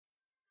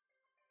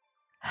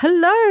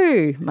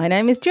Hello, my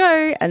name is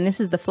Jo and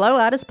this is the Flow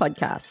Artist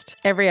Podcast.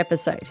 Every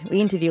episode,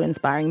 we interview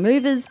inspiring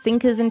movers,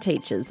 thinkers and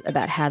teachers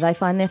about how they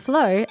find their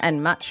flow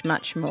and much,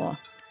 much more.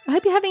 I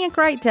hope you're having a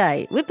great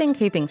day. We've been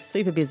keeping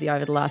super busy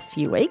over the last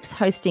few weeks,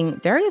 hosting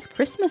various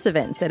Christmas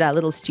events at our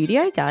little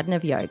studio, Garden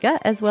of Yoga,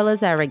 as well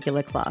as our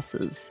regular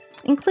classes,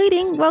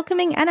 including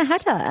welcoming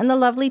Anahata and the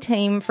lovely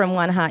team from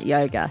One Heart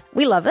Yoga.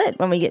 We love it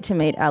when we get to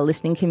meet our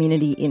listening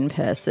community in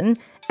person,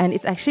 and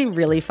it's actually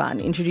really fun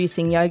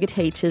introducing yoga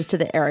teachers to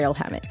the aerial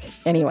hammock.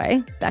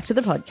 Anyway, back to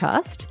the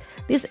podcast.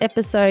 This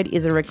episode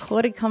is a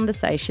recorded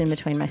conversation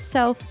between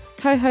myself,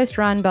 co-host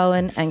Ryan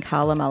Bowen and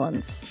Carla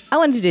Mullins. I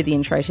wanted to do the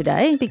intro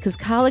today because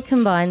Carla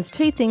combines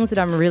two things that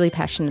I'm really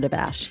passionate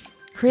about: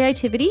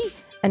 creativity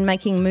and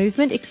making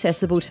movement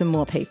accessible to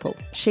more people.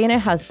 She and her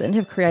husband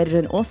have created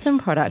an awesome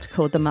product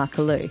called the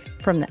Makarlu.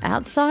 From the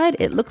outside,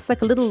 it looks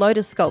like a little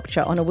lotus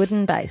sculpture on a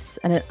wooden base,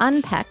 and it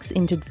unpacks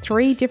into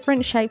 3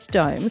 different shaped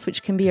domes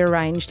which can be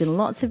arranged in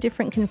lots of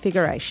different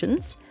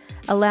configurations,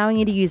 allowing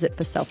you to use it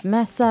for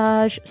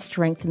self-massage,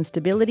 strength and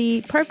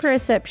stability,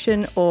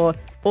 proprioception, or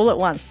all at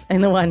once in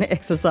the one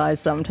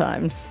exercise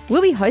sometimes.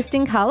 We'll be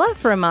hosting Carla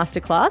for a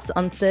masterclass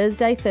on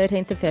Thursday,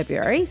 13th of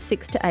February,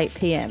 6 to 8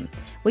 p.m,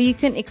 where you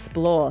can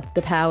explore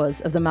the powers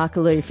of the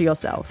Makarlu for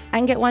yourself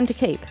and get one to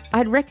keep.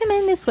 I'd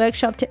recommend this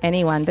workshop to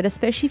anyone, but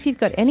especially if you've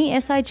got any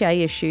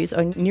SIJ issues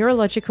or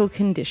neurological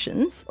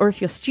conditions, or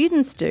if your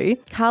students do.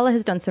 Carla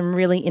has done some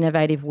really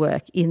innovative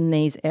work in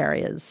these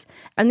areas.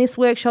 And this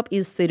workshop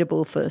is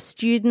suitable for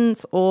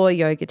students or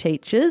yoga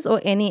teachers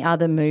or any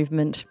other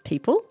movement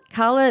people.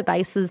 Carla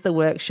bases the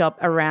workshop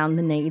around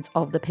the needs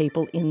of the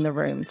people in the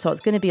room. So it's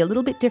going to be a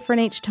little bit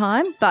different each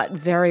time, but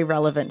very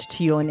relevant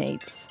to your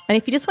needs. And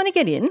if you just want to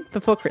get in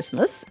before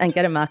Christmas and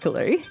get a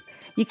Makarlu,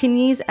 you can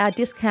use our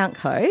discount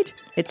code.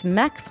 It's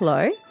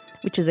MACFLOW,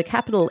 which is a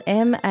capital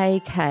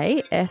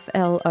MAKFLOW,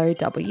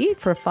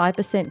 for a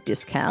 5%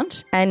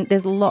 discount. And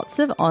there's lots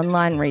of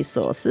online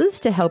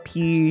resources to help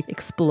you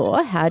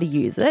explore how to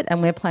use it,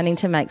 and we're planning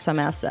to make some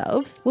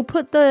ourselves. We'll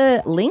put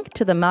the link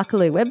to the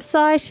Makarlu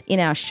website in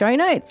our show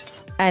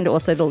notes and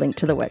also the link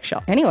to the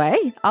workshop.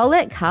 Anyway, I'll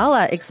let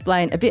Carla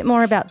explain a bit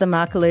more about the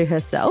Makarlu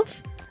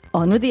herself.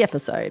 On with the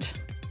episode.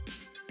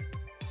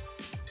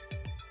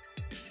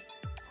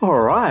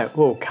 All right.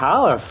 Well,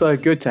 Carla, so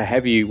good to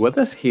have you with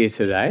us here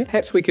today.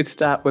 Perhaps we could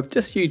start with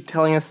just you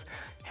telling us,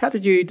 how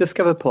did you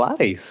discover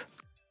Pilates?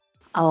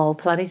 Oh,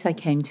 Pilates I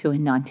came to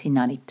in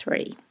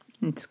 1993.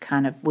 It's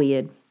kind of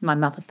weird. My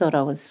mother thought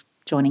I was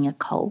joining a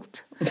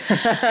cult.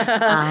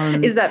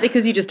 Is that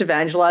because you just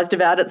evangelized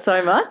about it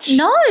so much?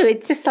 No,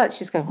 it's just like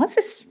she's going, what's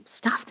this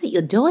stuff that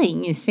you're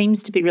doing? It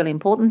seems to be really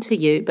important to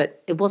you,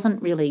 but it wasn't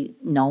really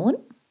known.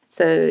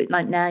 So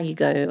like now you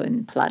go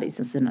and Pilates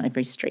is in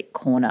every street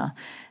corner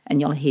and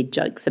you'll hear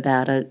jokes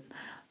about it.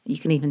 You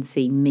can even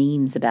see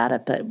memes about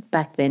it. But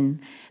back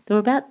then there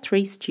were about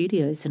 3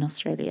 studios in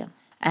Australia.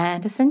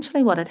 And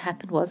essentially what had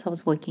happened was I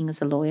was working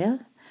as a lawyer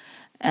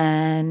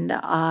and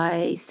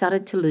I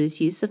started to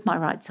lose use of my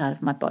right side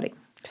of my body.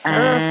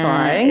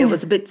 Terrifying. And it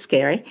was a bit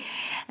scary.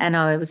 And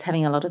I was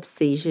having a lot of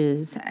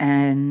seizures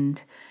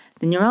and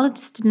the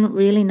neurologist didn't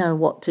really know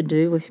what to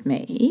do with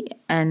me.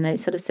 And they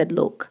sort of said,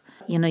 look,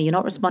 you know, you're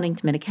not responding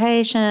to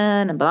medication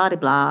and blah, blah,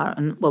 blah.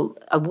 And, well,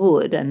 I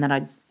would, and then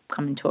I'd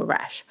come into a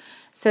rash.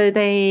 So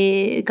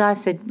the guy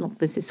said, look,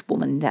 there's this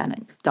woman down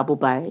at Double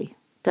Bay.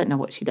 Don't know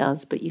what she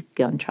does, but you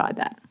go and try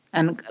that.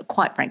 And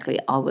quite frankly,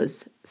 I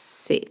was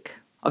sick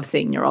of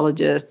seeing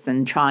neurologists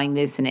and trying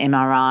this and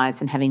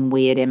MRIs and having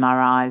weird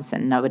MRIs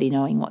and nobody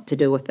knowing what to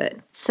do with it.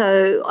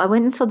 So I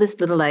went and saw this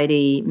little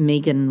lady,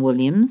 Megan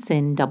Williams,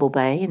 in Double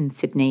Bay in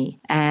Sydney,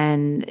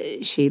 and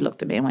she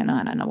looked at me and went,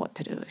 I don't know what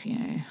to do with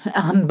you.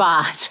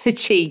 But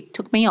she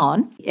took me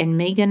on, and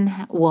Megan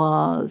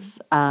was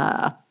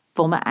a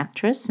former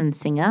actress and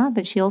singer,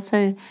 but she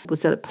also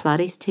was a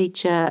Pilates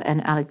teacher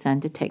and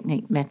Alexander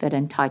Technique Method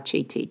and Tai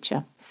Chi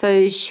teacher.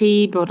 So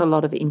she brought a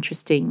lot of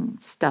interesting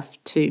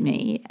stuff to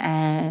me.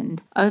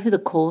 And over the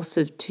course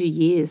of 2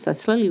 years, I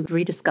slowly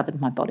rediscovered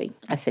my body,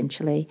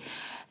 essentially.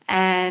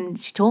 And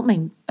she taught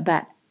me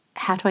about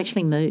how to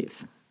actually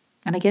move.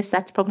 And I guess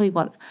that's probably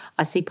what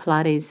I see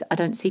Pilates. I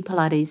don't see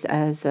Pilates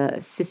as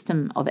a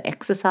system of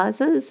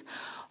exercises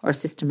or a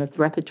system of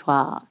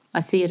repertoire. I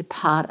see it a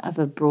part of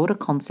a broader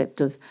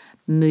concept of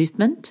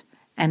movement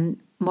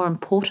and, more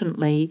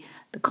importantly,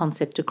 the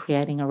concept of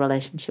creating a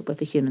relationship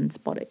with a human's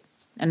body.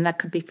 And that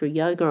could be through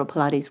yoga or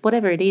Pilates,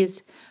 whatever it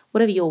is,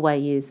 whatever your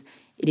way is,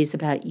 it is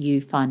about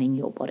you finding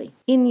your body.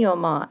 In your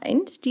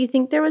mind, do you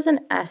think there was an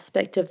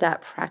aspect of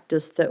that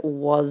practice that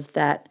was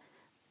that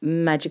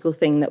magical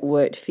thing that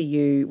worked for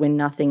you when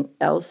nothing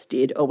else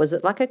did? Or was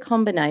it like a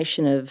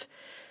combination of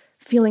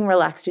feeling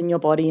relaxed in your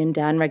body and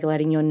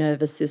down-regulating your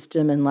nervous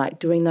system and like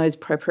doing those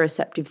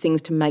proprioceptive things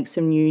to make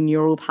some new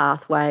neural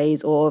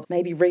pathways, or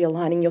maybe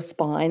realigning your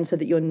spine so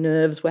that your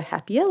nerves were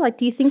happier? Like,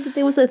 do you think that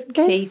there was a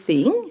key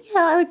thing? Yeah,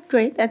 I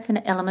agree. That's an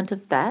element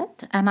of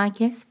that. And I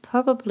guess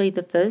probably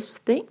the first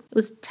thing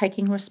was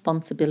taking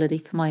responsibility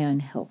for my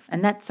own health.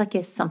 And that's, I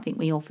guess, something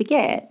we all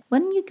forget.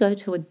 When you go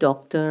to a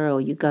doctor or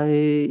you go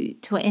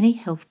to any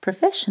health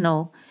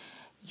professional,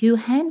 you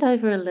hand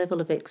over a level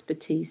of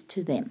expertise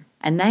to them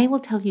and they will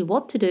tell you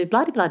what to do,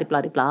 blah, blah,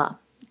 blah, blah, blah.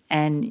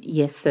 And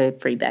yes, sir,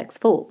 free bags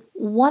full.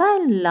 What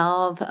I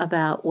love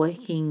about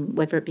working,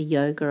 whether it be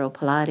yoga or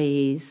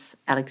Pilates,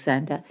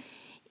 Alexander,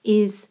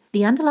 is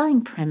the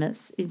underlying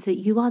premise is that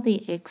you are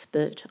the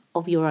expert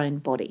of your own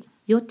body.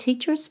 Your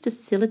teacher is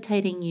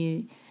facilitating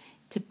you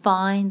to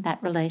find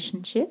that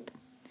relationship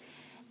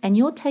and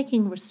you're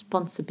taking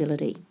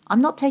responsibility.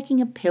 I'm not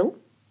taking a pill.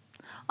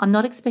 I'm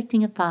not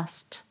expecting a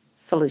fast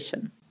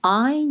solution.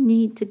 I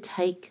need to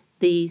take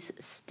these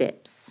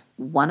steps.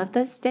 One of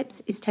those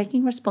steps is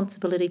taking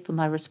responsibility for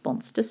my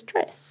response to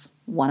stress.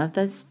 One of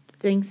those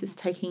things is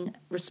taking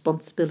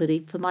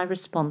responsibility for my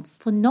response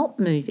for not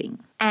moving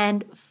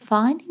and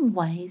finding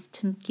ways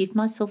to give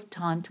myself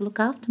time to look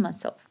after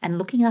myself and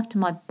looking after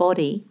my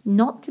body,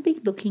 not to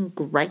be looking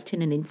great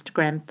in an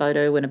Instagram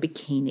photo in a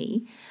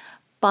bikini,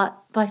 but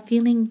by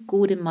feeling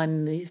good in my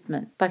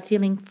movement, by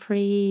feeling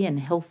free and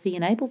healthy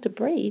and able to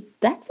breathe.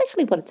 That's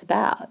actually what it's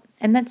about.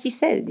 And that's, you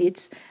said,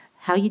 it's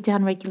how you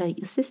downregulate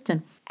your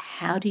system.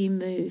 How do you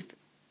move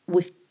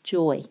with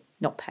joy,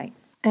 not pain?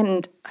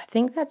 And I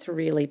think that's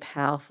really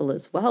powerful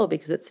as well,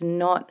 because it's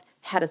not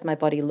how does my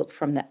body look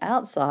from the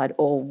outside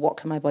or what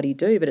can my body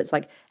do, but it's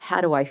like how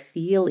do I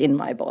feel in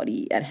my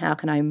body and how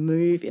can I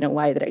move in a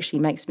way that actually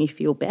makes me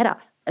feel better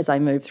as I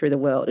move through the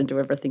world and do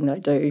everything that I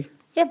do.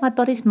 Yeah, my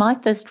body's my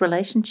first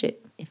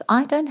relationship. If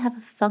I don't have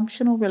a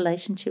functional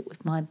relationship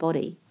with my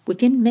body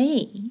within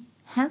me,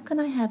 how can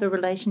I have a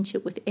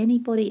relationship with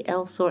anybody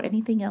else or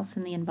anything else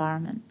in the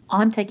environment?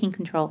 I'm taking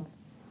control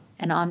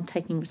and I'm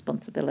taking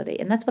responsibility.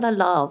 And that's what I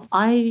love.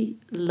 I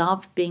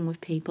love being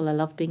with people. I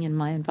love being in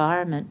my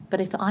environment.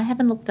 But if I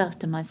haven't looked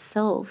after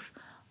myself,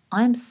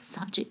 I'm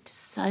subject to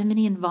so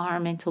many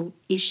environmental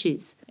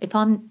issues. If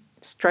I'm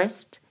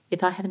stressed,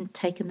 if I haven't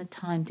taken the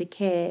time to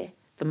care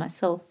for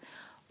myself,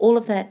 all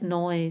of that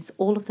noise,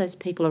 all of those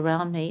people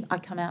around me, I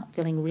come out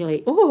feeling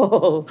really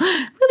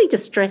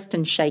distressed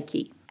and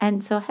shaky.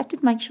 And so I have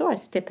to make sure I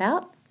step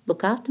out,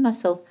 look after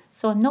myself,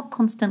 so I'm not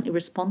constantly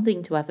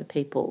responding to other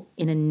people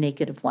in a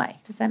negative way.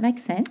 Does that make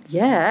sense?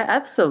 Yeah,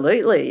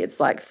 absolutely. It's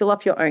like fill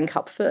up your own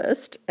cup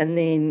first and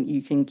then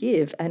you can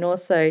give. And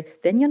also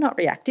then you're not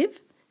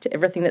reactive to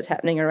everything that's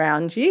happening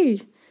around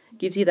you. It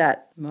gives you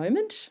that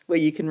moment where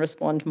you can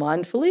respond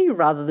mindfully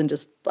rather than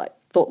just like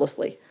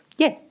thoughtlessly.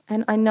 Yeah.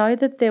 And I know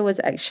that there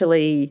was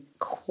actually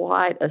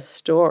quite a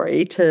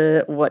story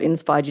to what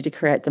inspired you to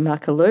create the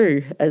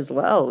Makarlu as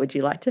well. Would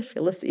you like to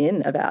fill us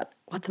in about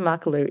what the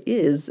Makarlu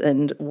is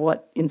and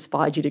what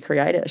inspired you to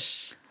create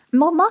it?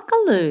 Well,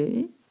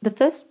 Makarlu, the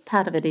first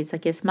part of it is, I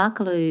guess,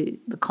 Makarlu,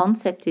 the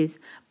concept is,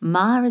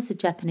 Ma is a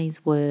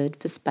Japanese word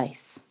for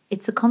space.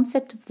 It's the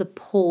concept of the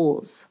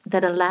pause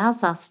that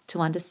allows us to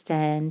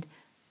understand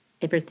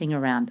everything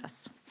around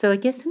us. So I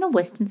guess in a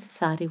Western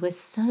society, we're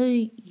so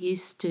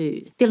used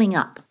to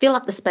fill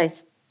up the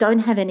space, don't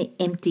have any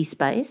empty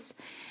space,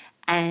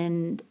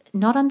 and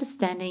not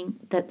understanding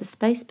that the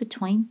space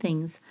between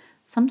things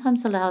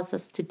sometimes allows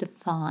us to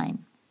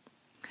define.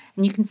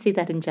 And you can see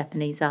that in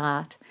Japanese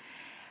art.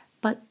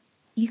 But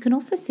you can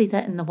also see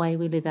that in the way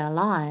we live our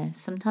lives.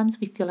 Sometimes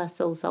we fill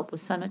ourselves up with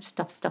so much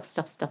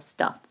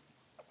stuff.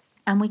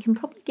 And we can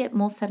probably get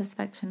more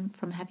satisfaction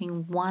from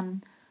having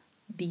one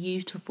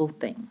beautiful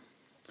thing,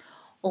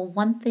 or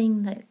one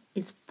thing that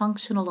is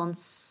functional on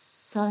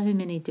so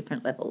many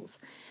different levels.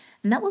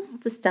 And that was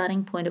the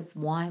starting point of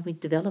why we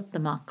developed the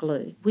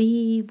Makarlu.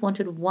 We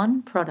wanted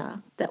one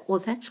product that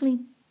was actually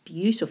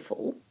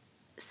beautiful,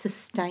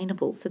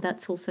 sustainable. So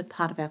that's also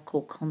part of our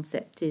core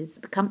concept. Is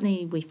the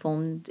company we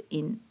formed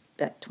in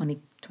about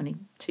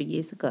 22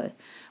 years ago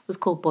was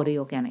called Body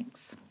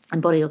Organics. And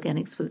Body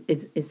Organics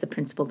is the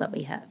principle that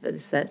we have,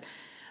 is that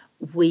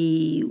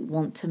we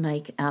want to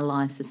make our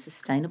lives as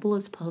sustainable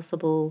as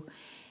possible.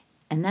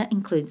 And that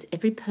includes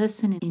every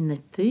person in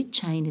the food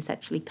chain is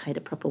actually paid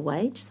a proper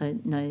wage, so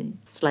no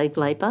slave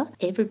labour.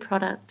 Every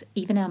product,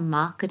 even our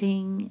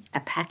marketing,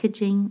 our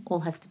packaging,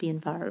 all has to be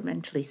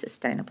environmentally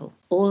sustainable.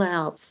 All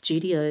our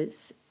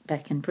studios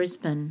back in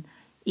Brisbane,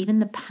 even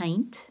the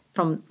paint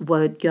from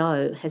word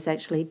go has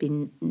actually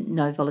been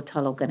no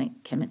volatile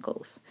organic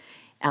chemicals.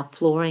 Our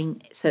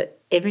flooring, so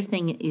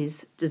everything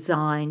is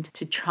designed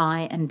to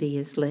try and be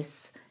as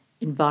less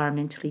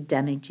environmentally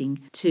damaging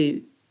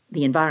to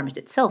the environment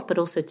itself, but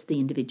also to the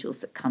individuals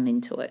that come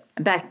into it.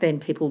 And back then,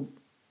 people,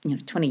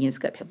 20 years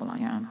ago, people were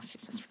like, oh,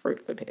 she's just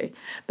fruit whippy.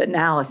 But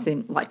now I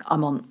seem like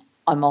I'm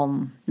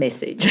on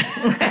message.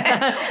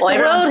 The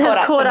world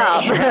has caught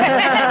up.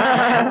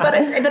 But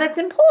but it's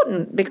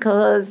important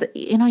because,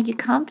 you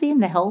can't be in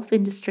the health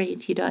industry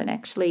if you don't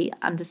actually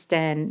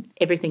understand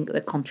everything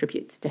that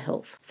contributes to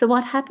health. So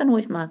what happened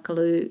with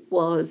Makarlu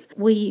was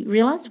we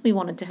realised we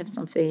wanted to have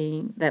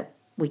something that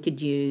we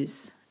could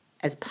use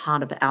as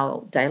part of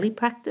our daily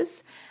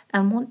practice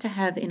and want to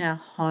have in our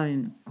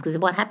home. Because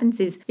what happens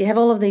is you have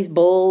all of these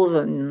balls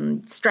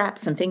and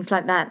straps and things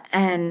like that,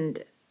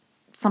 and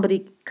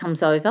somebody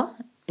comes over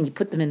and you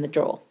put them in the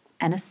drawer.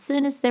 And as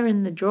soon as they're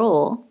in the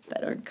drawer,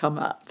 they don't come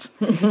out.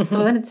 So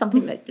we wanted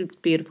something that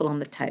looked beautiful on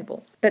the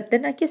table. But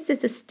then I guess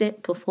there's a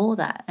step before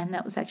that, and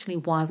that was actually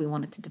why we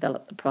wanted to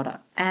develop the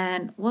product.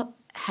 And what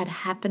had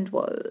happened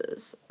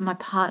was my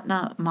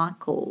partner,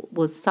 Michael,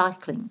 was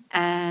cycling,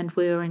 and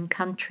we were in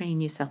country in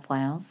New South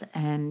Wales,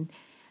 and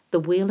the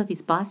wheel of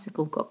his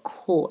bicycle got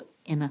caught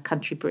in a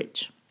country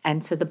bridge.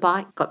 And so the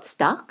bike got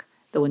stuck.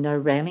 There were no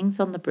railings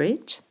on the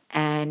bridge,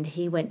 and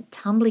he went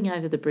tumbling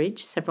over the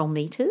bridge several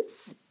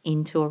metres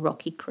into a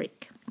rocky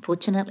creek.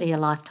 Fortunately, a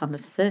lifetime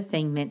of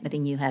surfing meant that he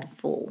knew how to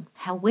fall.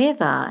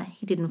 However,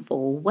 he didn't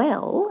fall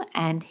well,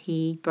 and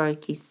he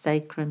broke his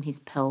sacrum, his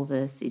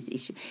pelvis, his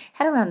issue.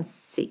 Had around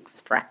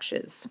 6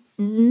 fractures.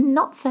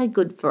 Not so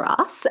good for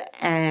us.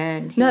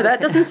 And that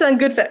doesn't sound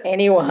good for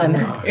anyone.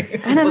 No.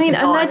 And I mean,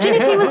 imagine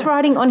if he was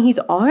riding on his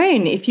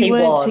own, if you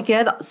weren't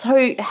together.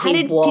 So how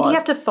did he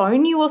have to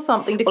phone you or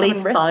something to come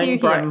and rescue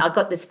him? I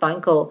got this phone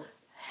call,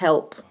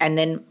 help. And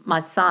then my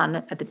son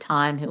at the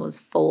time, who was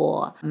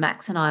 4,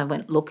 Max and I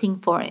went looking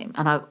for him.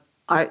 And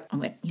I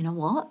went, you know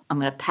what? I'm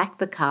going to pack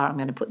the car. I'm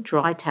going to put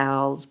dry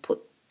towels, put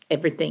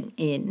everything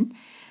in,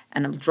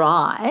 and I'll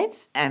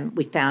drive. And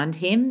we found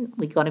him.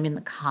 We got him in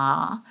the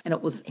car, and he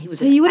was.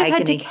 So you would have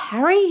had to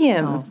carry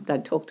him. Oh,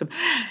 don't talk to him.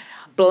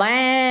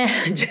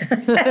 Blanche.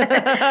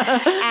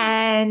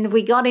 And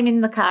we got him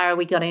in the car.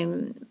 We got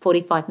him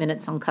 45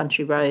 minutes on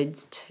country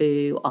roads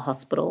to a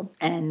hospital.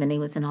 And then he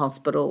was in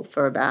hospital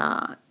for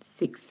about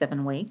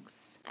 6-7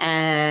 weeks.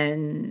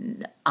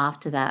 And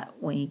after that,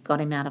 we got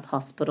him out of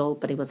hospital,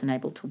 but he wasn't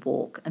able to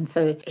walk. And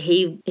so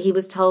he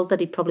was told that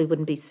he probably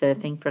wouldn't be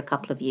surfing for a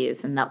couple of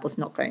years, and that was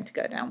not going to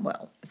go down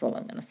well, is all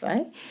I'm going to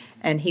say.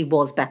 And he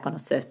was back on a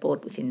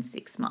surfboard within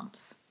 6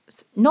 months.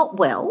 Not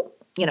well,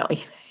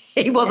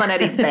 he wasn't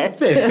at his best.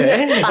 But he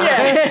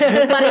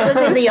was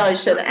in the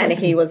ocean and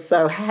he was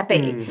so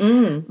happy.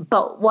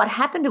 But what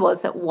happened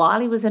was that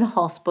while he was in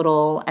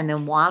hospital and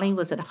then while he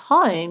was at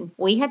home,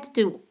 we had to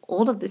do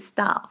all of this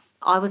stuff.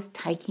 I was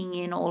taking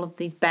in all of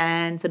these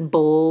bands and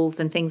balls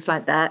and things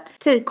like that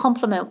to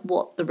complement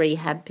what the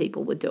rehab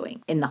people were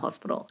doing in the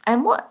hospital.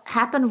 And what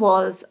happened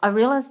was I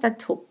realised I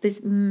took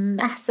this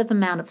massive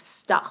amount of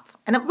stuff.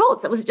 And it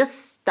was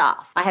just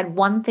stuff. I had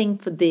one thing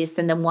for this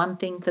and then one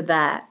thing for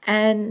that.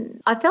 And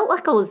I felt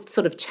like I was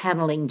sort of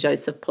channeling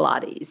Joseph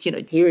Pilates.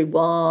 Here he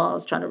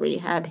was trying to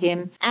rehab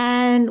him.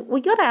 And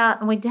we got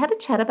out and we had a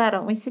chat about it.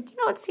 And we said,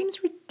 it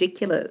seems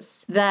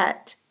ridiculous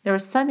that there are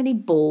so many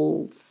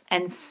balls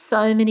and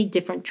so many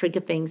different trigger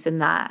things in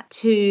that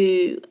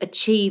to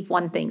achieve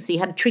one thing. So you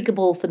had a trigger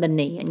ball for the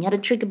knee and you had a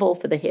trigger ball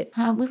for the hip.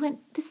 We went,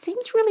 this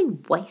seems really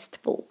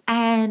wasteful.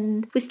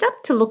 And we started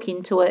to look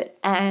into it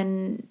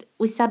and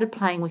we started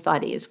playing with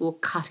ideas. We were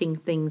cutting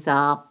things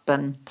up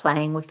and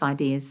playing with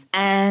ideas.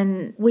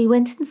 And we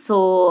went and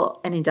saw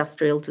an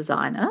industrial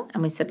designer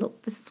and we said,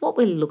 look, this is what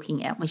we're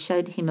looking at. We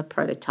showed him a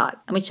prototype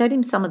and we showed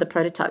him some of the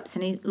prototypes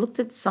and he looked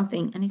at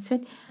something and he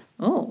said,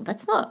 oh,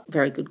 that's not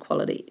very good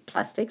quality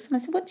plastics. And I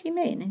said, what do you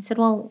mean? And he said,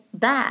 well,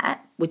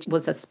 that, which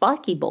was a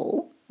spiky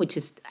ball, which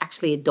is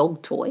actually a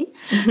dog toy.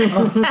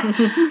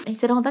 He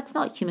said, oh, that's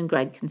not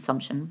human-grade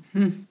consumption.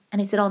 And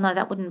he said, oh, no,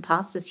 that wouldn't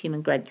pass as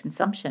human-grade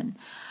consumption.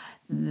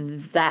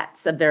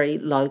 That's a very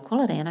low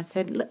quality. And I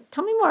said,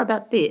 tell me more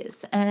about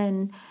this.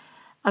 And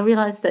I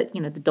realised that,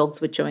 the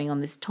dogs were chewing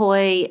on this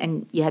toy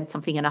and you had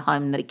something in a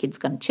home that a kid's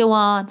going to chew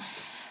on.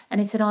 And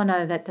he said, oh,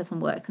 no, that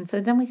doesn't work. And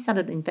so then we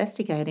started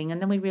investigating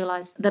and then we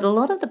realised that a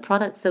lot of the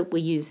products that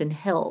we use in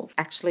health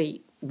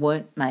actually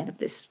weren't made of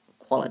this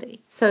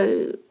quality.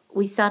 So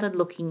we started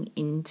looking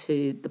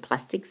into the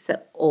plastics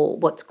or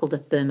what's called a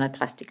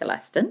thermoplastic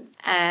elastin.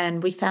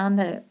 And we found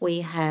that we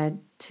had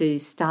to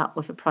start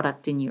with a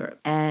product in Europe.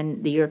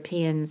 And the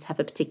Europeans have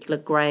a particular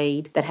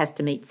grade that has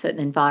to meet certain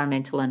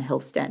environmental and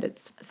health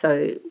standards.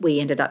 So we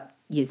ended up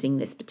using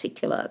this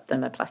particular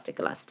thermoplastic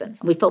elastin.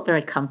 We felt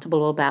very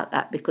comfortable about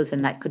that because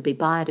then that could be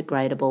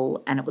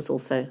biodegradable and it was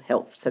also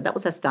health. So that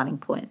was our starting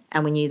point.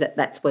 And we knew that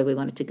that's where we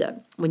wanted to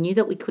go. We knew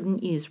that we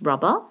couldn't use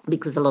rubber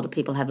because a lot of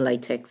people have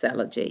latex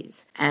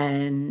allergies.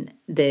 And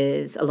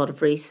there's a lot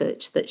of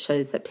research that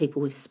shows that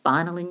people with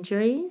spinal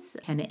injuries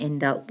can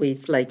end up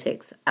with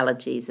latex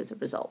allergies as a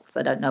result.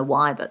 So I don't know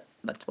why, but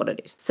that's what it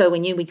is. So we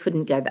knew we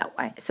couldn't go that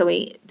way. So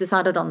we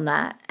decided on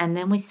that. And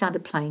then we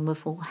started playing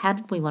with, well, how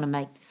did we want to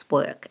make this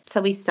work?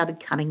 So we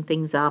started cutting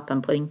things up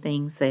and putting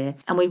things there.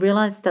 And we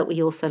realised that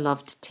we also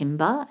loved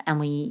timber and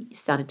we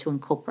started to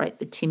incorporate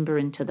the timber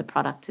into the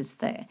product as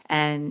there.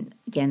 And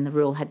again, the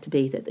rule had to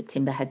be that the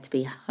timber had to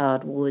be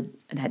hardwood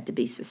and had to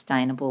be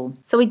sustainable.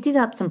 So we did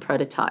up some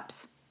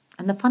prototypes.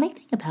 And the funny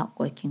thing about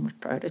working with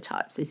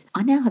prototypes is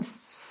I now have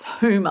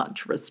so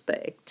much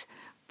respect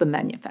for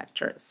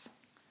manufacturers.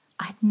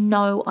 I had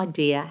no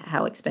idea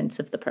how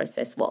expensive the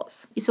process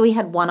was. So we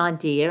had one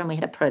idea and we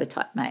had a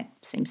prototype made.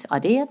 Seems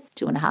idea,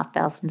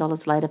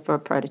 $2,500 later for a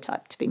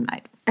prototype to be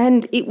made.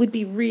 And it would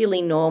be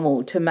really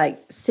normal to make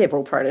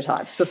several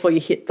prototypes before you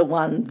hit the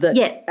one that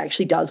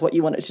actually does what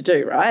you want it to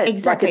do, right?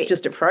 Exactly. Like it's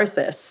just a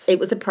process. It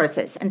was a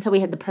process. And so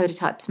we had the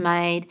prototypes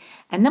made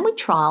and then we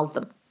trialled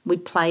them. We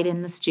played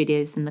in the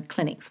studios and the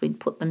clinics. We'd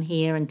put them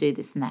here and do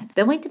this and that.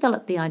 Then we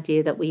developed the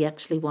idea that we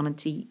actually wanted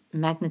to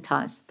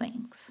magnetise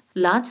things,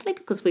 largely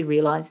because we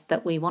realised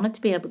that we wanted to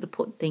be able to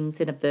put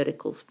things in a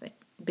vertical spin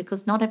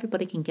because not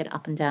everybody can get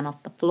up and down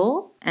off the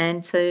floor.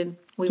 And so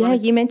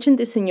you mentioned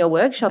this in your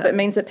workshop. It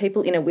means that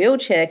people in a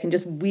wheelchair can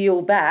just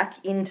wheel back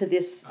into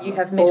this. You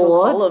have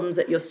metal columns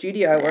at your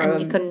studio.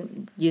 And you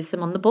can use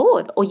them on the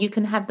board. Or you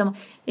can have them,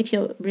 if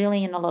you're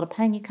really in a lot of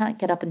pain, you can't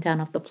get up and down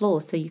off the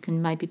floor, so you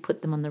can maybe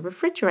put them on the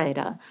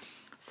refrigerator.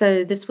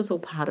 So this was all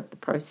part of the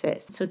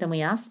process. So then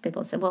we asked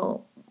people, I said,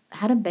 well,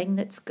 how do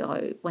magnets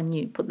go when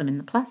you put them in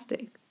the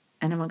plastic?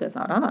 And everyone goes,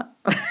 I don't know.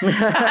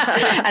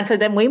 And so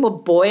then we were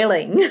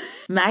boiling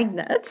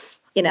magnets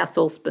in our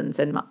saucepans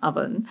in my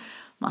oven.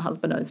 My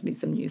husband owes me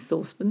some new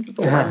saucepans. It's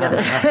all I'm going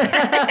to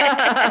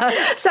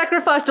say.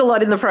 Sacrificed a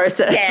lot in the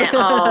process. Yeah.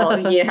 Oh,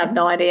 you have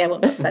no idea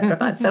what was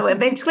sacrificed. So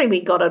eventually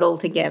we got it all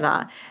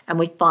together and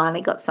we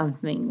finally got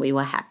something we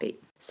were happy.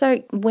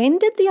 So when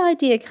did the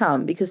idea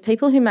come? Because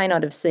people who may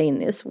not have seen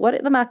this,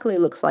 what the Makarlu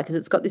looks like is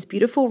it's got this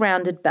beautiful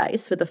rounded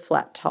base with a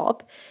flat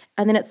top,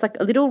 and then it's like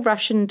a little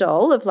Russian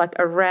doll of like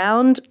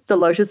around the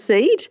lotus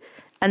seed,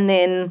 and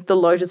then the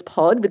lotus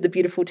pod with the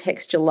beautiful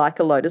texture like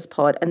a lotus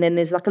pod, and then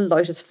there's like a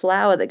lotus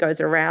flower that goes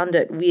around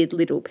it with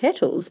little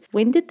petals.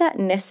 When did that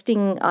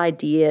nesting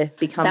idea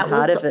become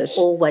part of it? That was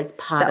always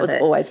part of it. That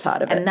was always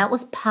part of it. And that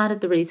was part of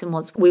the reason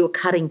was we were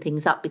cutting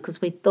things up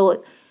because we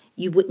thought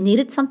you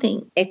needed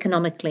something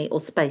economically or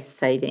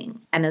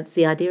space-saving. And it's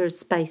the idea of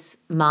space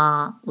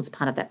was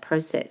part of that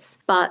process.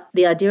 But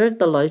the idea of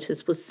the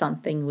lotus was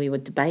something we were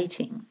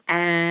debating.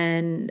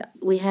 And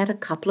we had a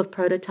couple of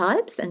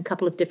prototypes and a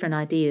couple of different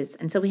ideas.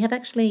 And so we have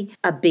actually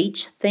a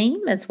beach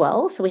theme as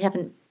well. So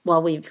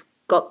while we've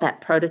got that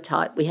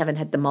prototype, we haven't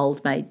had the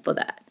mould made for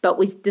that. But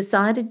we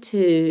decided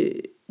to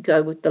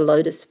go with the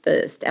lotus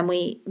first. And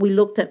we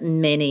looked at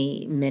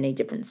many, many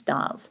different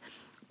styles.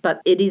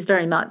 But it is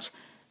very much...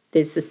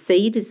 There's the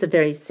seed is the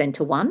very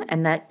centre one,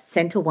 and that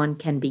centre one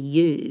can be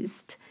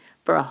used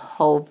for a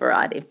whole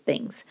variety of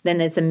things. Then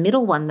there's a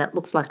middle one that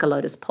looks like a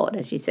lotus pod.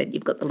 As you said,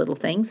 you've got the little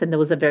things, and there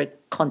was a very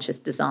conscious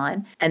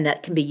design, and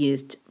that can be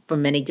used for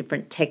many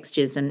different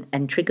textures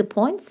and trigger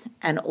points,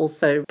 and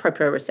also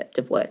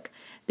proprioceptive work.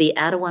 The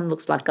outer one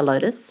looks like a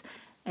lotus,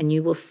 and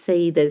you will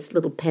see there's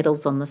little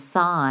petals on the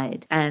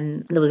side.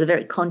 And there was a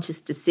very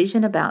conscious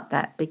decision about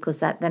that because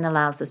that then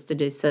allows us to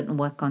do certain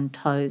work on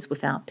toes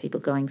without people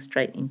going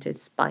straight into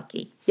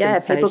spiky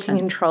sensation. People can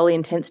control the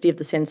intensity of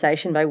the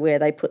sensation by where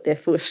they put their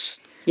foot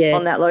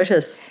on that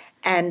lotus.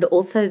 And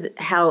also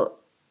how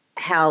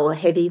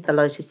heavy the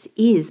lotus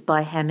is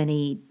by how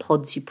many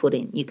pods you put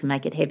in. You can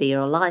make it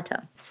heavier or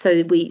lighter.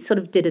 So we sort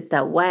of did it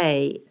that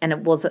way, and it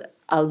was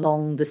a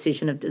long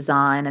decision of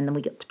design, and then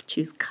we got to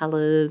choose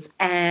colours.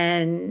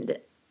 And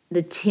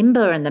the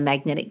timber and the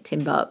magnetic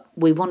timber,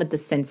 we wanted the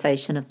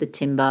sensation of the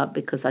timber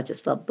because I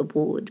just love the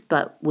wood,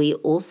 but we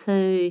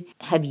also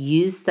have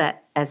used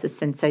that as a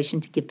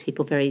sensation to give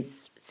people very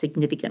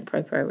significant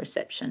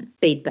proprioception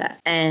feedback.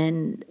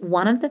 And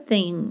one of the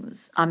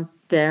things I'm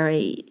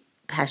very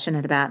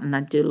passionate about and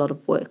I do a lot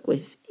of work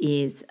with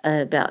is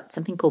about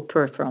something called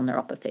peripheral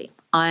neuropathy.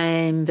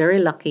 I'm very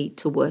lucky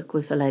to work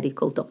with a lady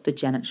called Dr.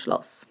 Janet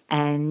Schloss.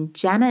 And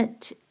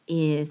Janet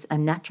is a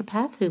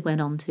naturopath who went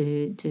on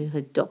to do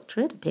her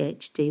doctorate,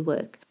 PhD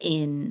work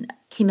in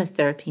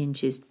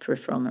chemotherapy-induced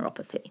peripheral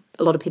neuropathy.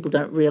 A lot of people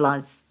don't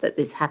realise that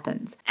this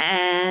happens.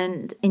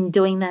 And in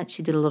doing that,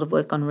 she did a lot of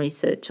work on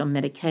research on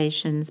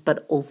medications,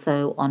 but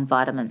also on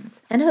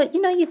vitamins. And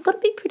you've got to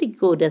be pretty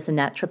good as a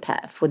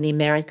naturopath when the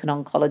American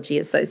Oncology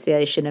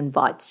Association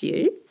invites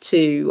you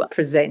to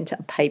present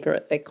a paper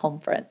at their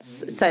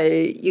conference. So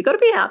you've got to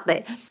be out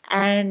there.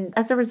 And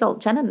as a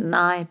result, Janet and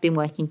I have been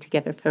working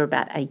together for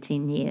about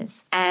 18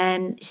 years.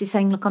 And she's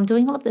saying, look, I'm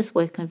doing all of this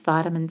work on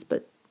vitamins,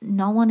 but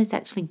no one is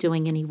actually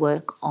doing any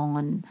work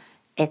on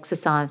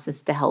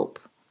exercises to help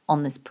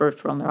on this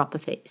peripheral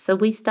neuropathy. So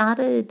we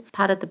started,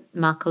 part of the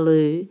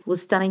Makarlu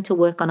was starting to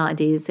work on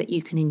ideas that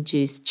you can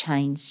induce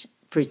change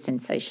through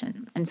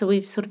sensation. And so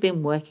we've sort of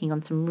been working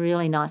on some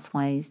really nice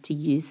ways to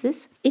use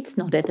this. It's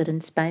not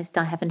evidence-based.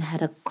 I haven't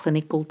had a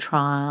clinical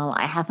trial.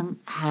 I haven't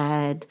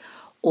had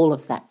all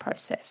of that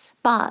process.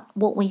 But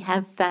what we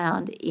have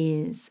found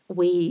is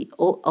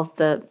of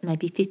the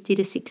maybe 50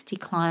 to 60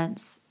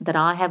 clients that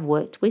I have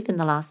worked with in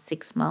the last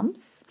 6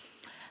 months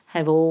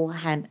have all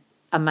had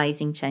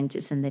amazing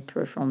changes in their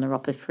peripheral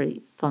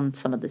neuropathy from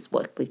some of this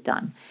work we've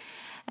done.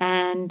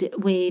 And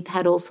we've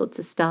had all sorts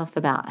of stuff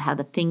about how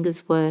the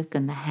fingers work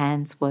and the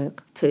hands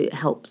work to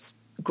help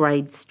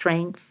grade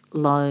strength,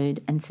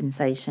 load, and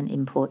sensation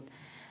input.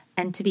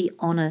 And to be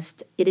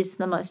honest, it is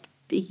the most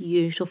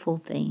beautiful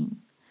thing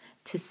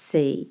to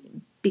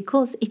see,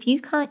 because if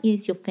you can't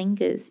use your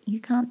fingers, you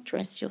can't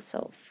dress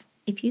yourself.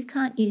 If you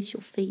can't use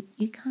your feet,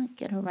 you can't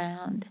get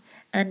around.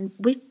 And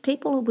with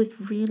people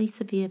with really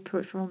severe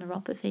peripheral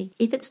neuropathy,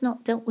 if it's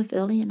not dealt with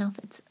early enough,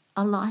 it's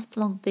a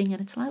lifelong thing,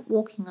 and it's like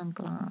walking on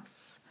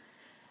glass.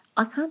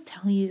 I can't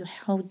tell you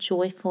how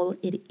joyful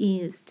it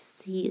is to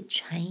see a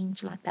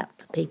change like that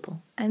for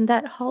people. And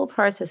that whole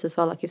process as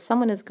well, like if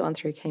someone has gone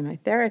through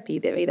chemotherapy,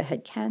 they've either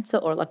had cancer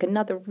or like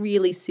another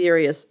really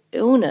serious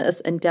illness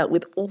and dealt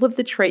with all of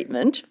the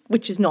treatment,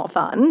 which is not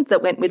fun,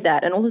 that went with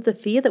that, and all of the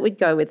fear that would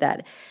go with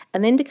that.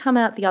 And then to come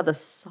out the other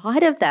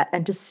side of that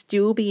and to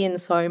still be in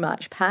so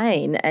much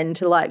pain and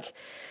to like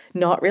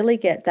not really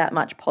get that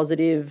much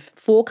positive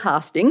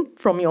forecasting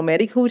from your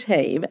medical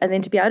team, and then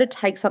to be able to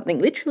take something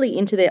literally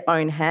into their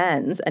own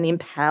hands and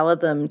empower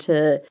them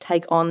to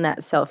take on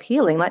that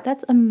self-healing, like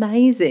that's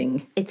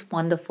amazing. It's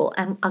wonderful.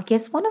 And I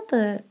guess one of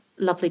the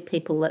lovely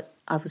people that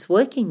I was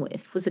working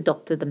with was a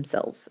doctor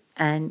themselves,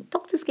 and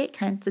doctors get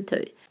cancer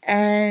too.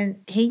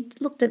 And he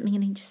looked at me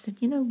and he just said,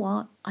 you know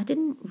what? I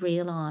didn't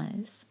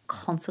realise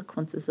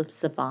consequences of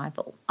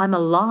survival. I'm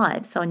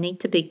alive, so I need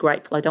to be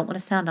grateful. I don't want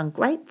to sound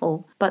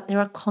ungrateful, but there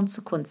are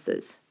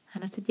consequences.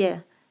 And I said, yeah,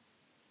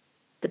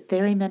 the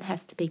ferryman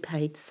has to be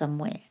paid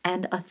somewhere.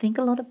 And I think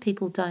a lot of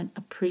people don't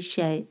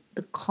appreciate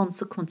the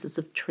consequences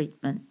of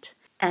treatment.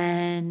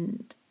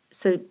 And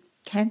so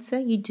cancer,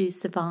 you do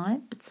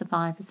survive, but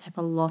survivors have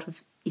a lot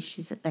of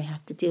issues that they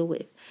have to deal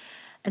with.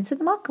 And so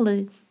the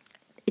Makarlu,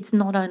 it's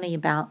not only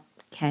about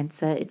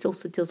cancer, it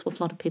also deals with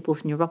a lot of people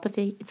with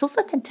neuropathy. It's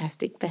also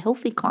fantastic for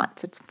healthy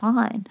clients, it's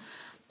fine.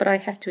 But I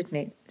have to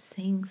admit,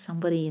 seeing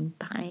somebody in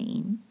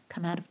pain,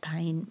 come out of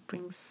pain,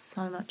 brings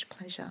so much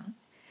pleasure.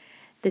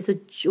 There's a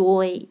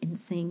joy in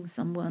seeing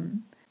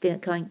someone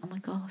going, oh my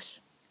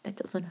gosh, that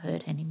doesn't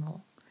hurt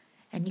anymore.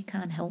 And you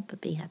can't help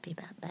but be happy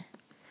about that.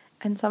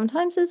 And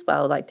sometimes as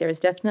well, like there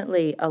is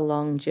definitely a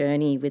long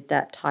journey with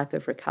that type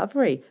of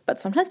recovery, but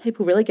sometimes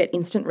people really get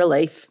instant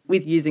relief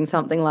with using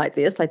something like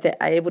this. Like they're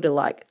able to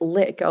like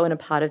let go in a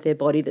part of their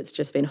body that's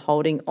just been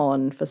holding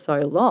on for so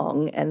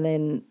long, and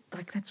then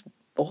like that's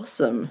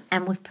awesome.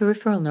 And with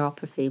peripheral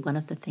neuropathy, one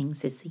of the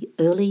things is the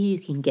earlier you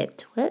can get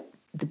to it,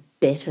 the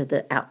better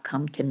the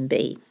outcome can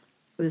be.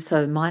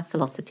 So my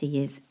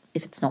philosophy is,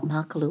 if it's not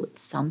Makarlu,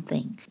 it's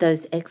something.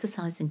 Those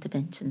exercise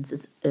interventions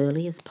as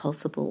early as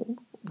possible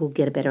will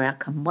get a better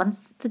outcome.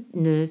 Once the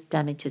nerve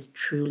damage has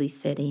truly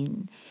set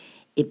in,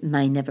 it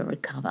may never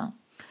recover.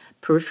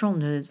 Peripheral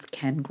nerves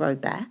can grow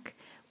back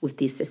with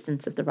the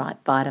assistance of the right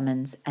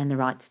vitamins and the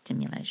right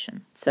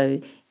stimulation.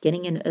 So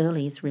getting in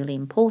early is really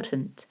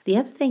important. The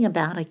other thing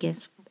about, I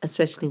guess,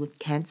 especially with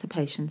cancer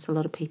patients, a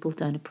lot of people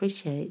don't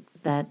appreciate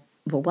that,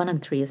 well, 1 in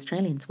 3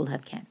 Australians will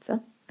have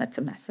cancer. That's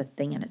a massive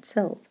thing in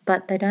itself.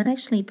 But they don't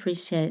actually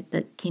appreciate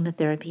that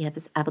chemotherapy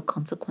has other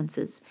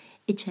consequences.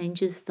 It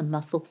changes the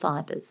muscle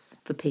fibres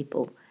for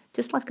people.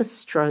 Just like a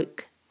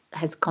stroke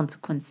has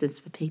consequences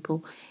for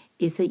people,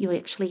 is that you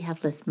actually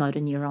have less motor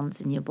neurons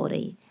in your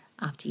body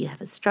after you have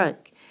a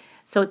stroke.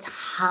 So it's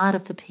harder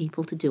for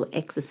people to do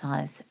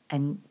exercise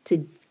and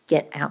to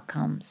get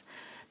outcomes.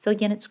 So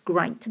again, it's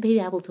great to be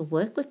able to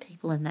work with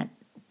people in that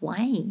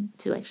way,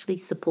 to actually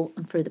support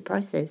them through the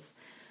process,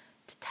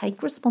 to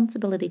take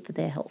responsibility for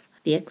their health.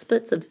 The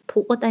experts have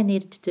put what they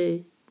needed to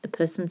do. The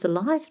person's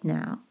alive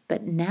now,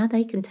 but now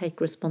they can take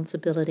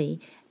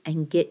responsibility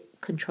and get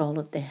control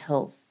of their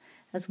health.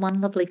 As one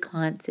lovely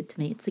client said to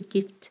me, it's a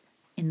gift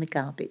in the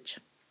garbage.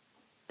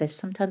 They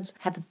sometimes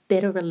have a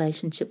better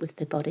relationship with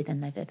their body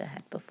than they've ever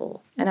had before.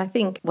 And I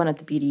think one of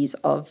the beauties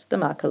of the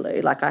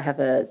Makarlu, like I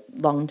have a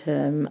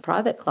long-term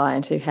private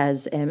client who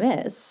has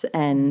MS,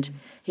 and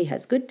he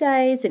has good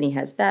days and he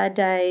has bad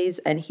days,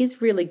 and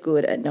he's really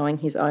good at knowing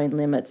his own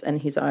limits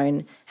and his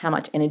own how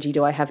much energy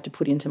do I have to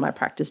put into my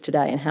practice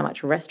today and how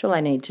much rest will I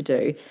need to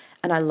do.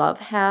 And I love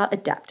how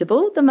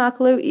adaptable the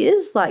Makarlu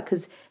is, like,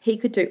 because he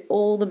could do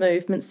all the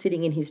movements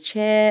sitting in his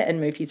chair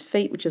and move his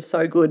feet, which is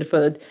so good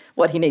for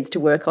what he needs to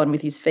work on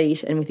with his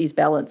feet and with his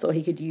balance, or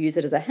he could use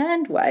it as a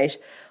hand weight.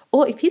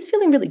 Or if he's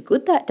feeling really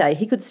good that day,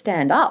 he could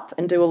stand up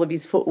and do all of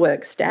his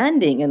footwork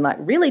standing and like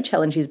really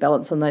challenge his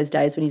balance on those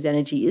days when his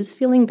energy is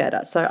feeling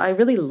better. So I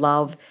really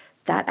love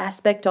that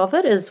aspect of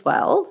it as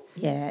well.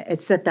 Yeah,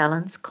 it's a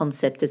balance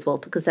concept as well,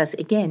 because that's,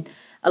 again,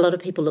 a lot of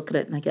people look at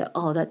it and they go,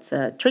 oh, that's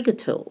a trigger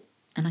tool.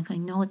 And I'm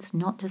going, no, it's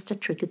not just a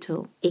trigger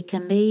tool. It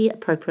can be a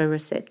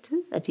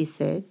proprioceptor, as you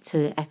said,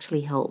 to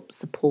actually help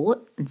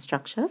support and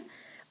structure,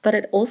 but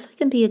it also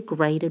can be a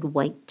graded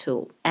weight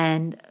tool.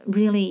 And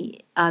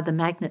really, the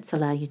magnets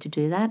allow you to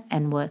do that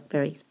and work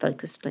very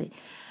focusedly.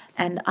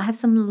 And I have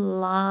some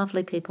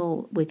lovely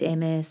people with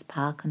MS,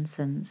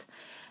 Parkinson's,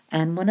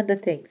 and one of the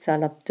things I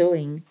love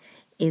doing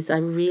is I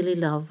really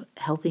love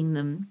helping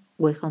them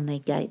work on their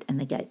gait and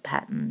their gait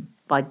pattern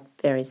by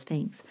various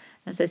things.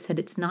 As I said,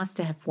 it's nice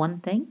to have one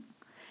thing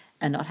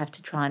and not have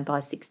to try and buy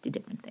 60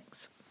 different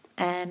things.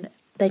 And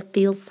they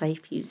feel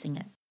safe using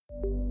it.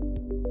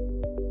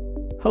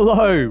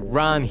 Hello,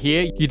 Ran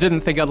here. You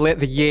didn't think I'd let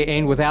the year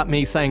end without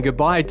me saying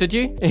goodbye, did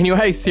you?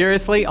 Anyway,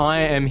 seriously, I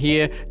am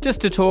here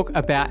just to talk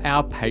about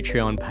our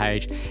Patreon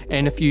page.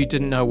 And if you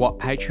didn't know what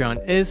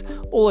Patreon is,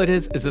 all it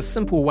is a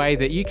simple way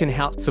that you can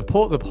help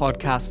support the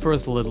podcast for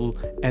as little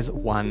as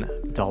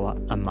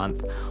 $1 a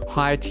month.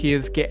 Higher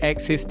tiers get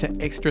access to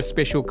extra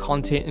special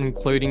content,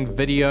 including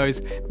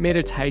videos,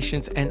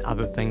 meditations, and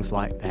other things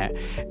like that.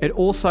 It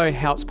also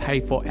helps pay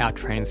for our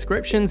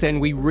transcriptions, and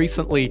we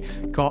recently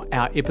got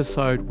our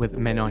episode with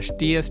Manoj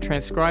Diaz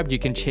transcribed. You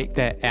can check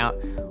that out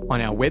on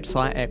our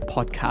website at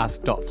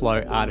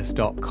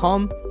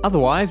podcast.flowartist.com.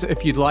 Otherwise,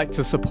 if you'd like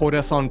to support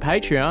us on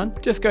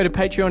Patreon, just go to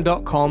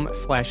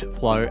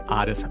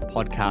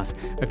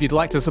patreon.com/flowartistpodcast. If you'd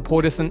like to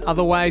support us in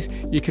other ways,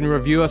 you can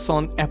review us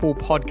on Apple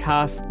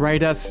Podcasts,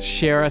 rate us,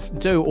 share us,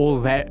 do all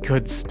that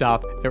good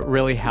stuff. It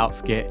really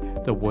helps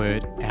get the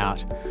word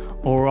out.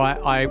 All right,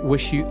 I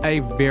wish you a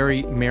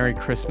very Merry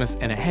Christmas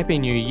and a Happy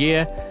New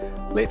Year.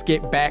 Let's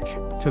get back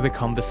to the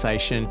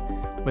conversation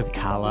with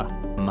Carla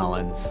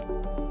Mullins.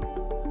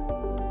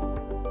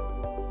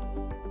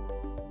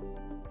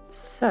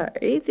 So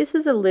this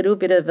is a little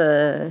bit of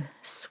a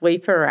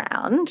sweep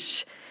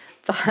around,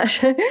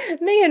 but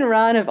me and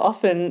Ran have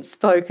often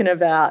spoken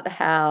about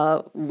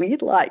how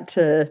we'd like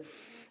to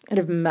kind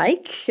of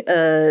make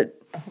a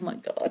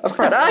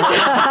product.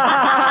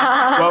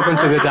 Welcome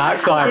to the dark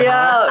side.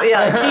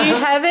 Yeah. Do you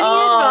have any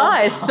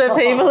advice for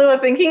people who are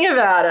thinking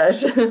about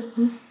it?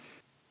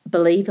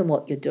 Believe in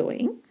what you're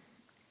doing.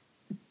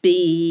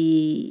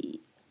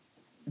 Be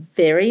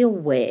very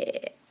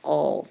aware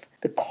of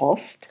the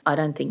cost. I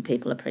don't think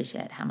people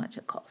appreciate how much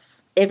it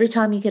costs. Every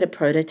time you get a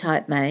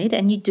prototype made,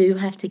 and you do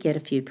have to get a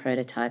few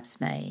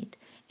prototypes made,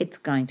 it's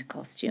going to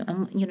cost you.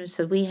 And,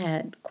 so we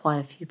had quite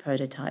a few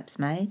prototypes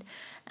made,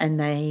 and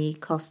they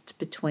cost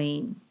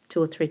between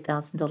 $2,000 or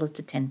 $3,000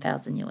 to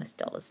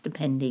 $10,000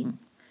 depending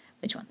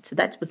which one. So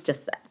that was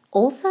just that.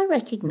 Also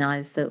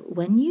recognize that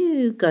when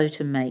you go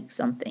to make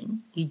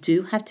something, you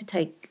do have to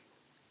take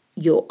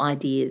your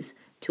ideas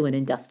to an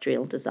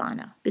industrial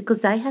designer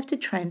because they have to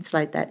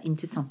translate that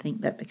into something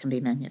that can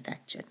be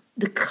manufactured.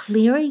 The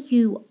clearer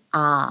you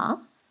are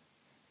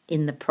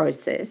in the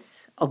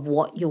process of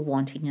what you're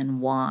wanting and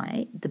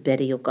why, the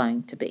better you're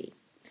going to be.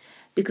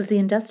 Because the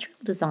industrial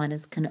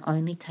designers can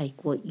only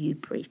take what you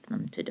brief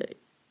them to do.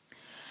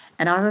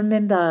 And I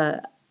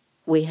remember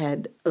we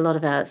had a lot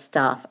of our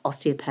staff,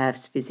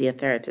 osteopaths,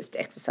 physiotherapists,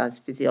 exercise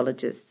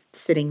physiologists,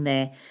 sitting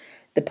there,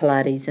 the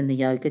Pilates and the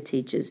yoga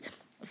teachers,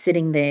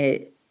 sitting there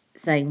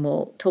saying,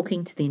 well,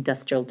 talking to the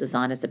industrial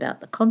designers about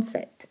the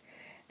concept.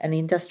 And the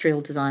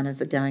industrial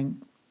designers are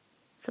going,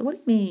 so what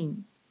do you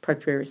mean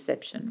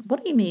proprioception?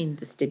 What do you mean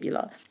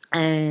vestibular?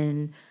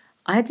 And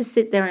I had to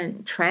sit there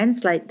and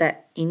translate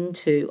that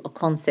into a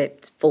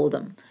concept for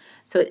them.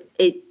 So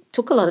it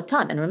took a lot of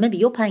time. And remember,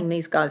 you're paying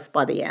these guys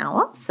by the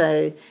hour,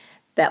 so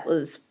that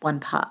was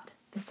one part.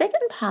 The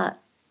second part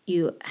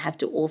you have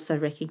to also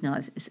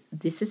recognise is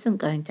this isn't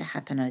going to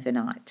happen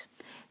overnight.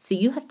 So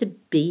you have to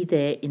be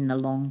there in the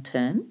long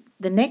term.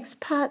 The next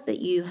part that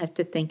you have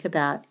to think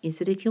about is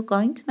that if you're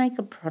going to make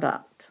a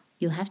product,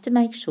 you have to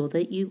make sure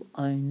that you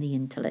own the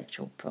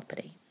intellectual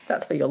property.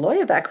 That's where your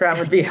lawyer background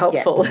would be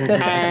helpful.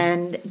 Yeah.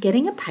 And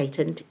getting a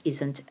patent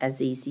isn't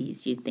as easy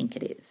as you think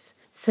it is.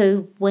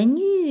 So when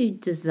you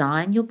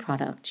design your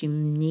product, you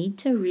need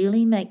to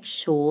really make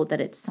sure that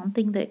it's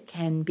something that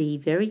can be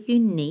very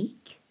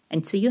unique.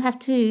 And so you have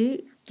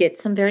to get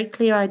some very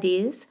clear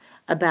ideas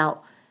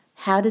about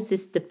how does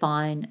this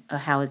define or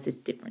how is this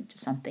different to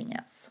something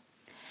else.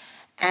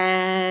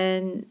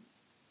 And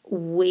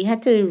we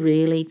had to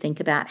really think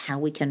about how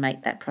we can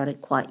make that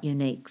product quite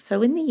unique.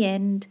 So in the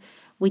end,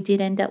 we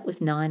did end up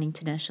with 9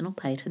 international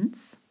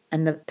patents.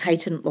 And the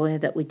patent lawyer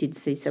that we did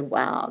see said,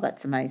 wow,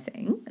 that's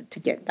amazing to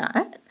get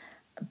that.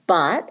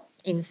 But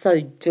in so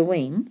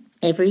doing,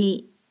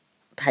 every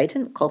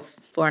patent costs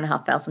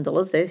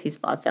 $4,500 there, here's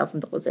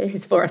 $5,000 there,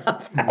 here's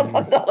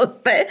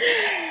 $4,500 there.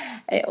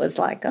 It was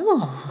like,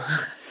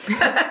 oh. And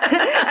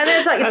then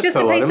it's like, it's just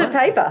a piece of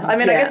paper. I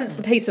mean, I guess it's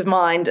the peace of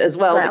mind as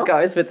well that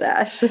goes with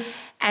that.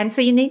 And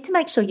so you need to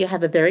make sure you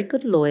have a very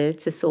good lawyer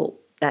to sort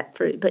that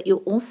through. But you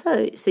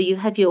also, so you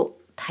have your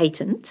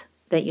patent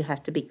that you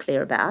have to be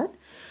clear about,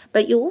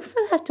 but you also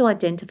have to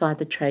identify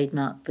the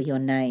trademark for your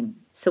name.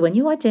 So when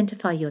you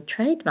identify your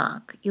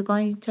trademark, you're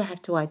going to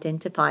have to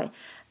identify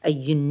a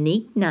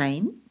unique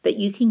name that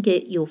you can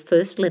get your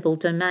first level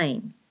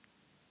domain.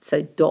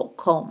 So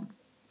 .com.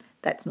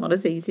 That's not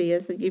as easy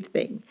as you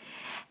think.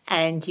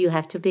 And you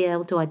have to be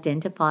able to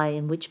identify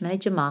in which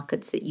major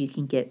markets that you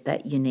can get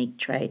that unique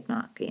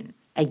trademark in.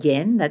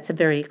 Again, that's a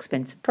very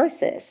expensive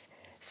process.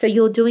 So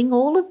you're doing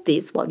all of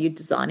this while you're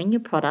designing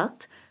your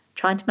product,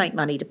 trying to make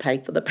money to pay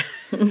for the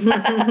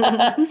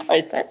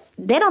process.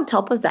 Then on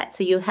top of that,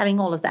 so you're having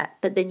all of that,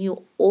 but then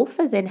you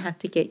also then have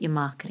to get your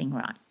marketing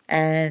right.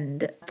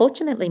 And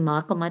fortunately,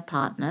 Michael, my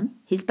partner,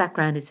 his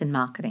background is in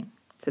marketing.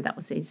 So that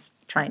was his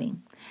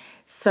training.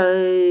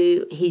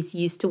 So he's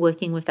used to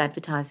working with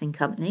advertising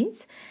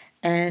companies,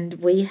 and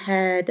we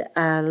had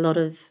a lot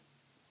of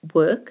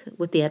work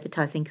with the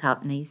advertising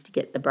companies to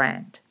get the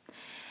brand.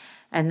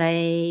 And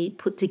they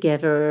put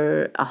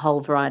together a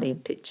whole variety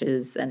of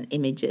pictures and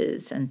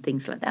images and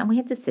things like that. And we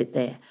had to sit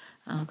there.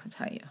 I can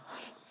tell you,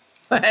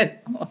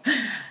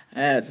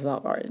 it's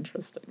not very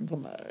interesting to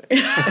me.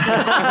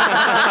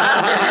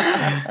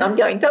 I'm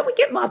going, don't we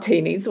get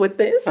martinis with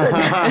this?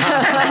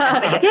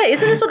 Yeah,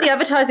 isn't this what the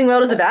advertising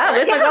world is about?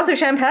 Where's my glass of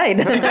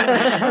champagne?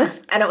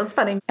 And it was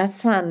funny. Our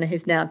son,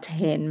 who's now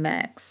 10,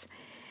 Max,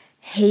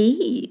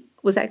 he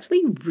was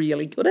actually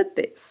really good at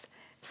this.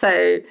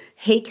 So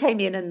he came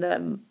in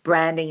the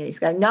branding and he's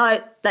going, no,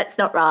 that's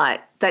not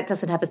right. That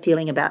doesn't have a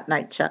feeling about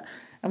nature.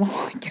 And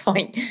I'm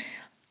going,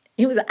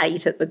 he was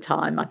 8 at the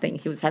time, I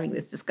think. He was having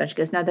this discussion. He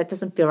goes, no, that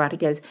doesn't feel right. He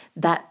goes,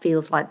 that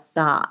feels like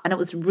that. And it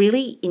was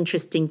really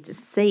interesting to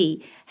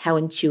see how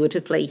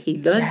intuitively he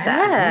learned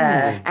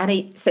that. And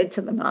he said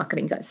to the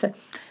marketing guy, so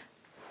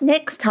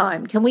next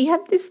time, can we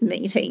have this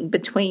meeting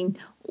between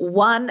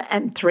 1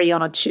 and 3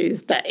 on a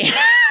Tuesday?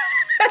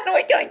 And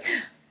we're going,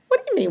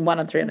 what do you mean 1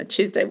 and 3 on a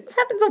Tuesday? What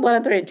happens on 1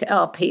 and 3?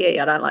 Oh, PE.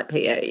 I don't like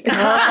PE. And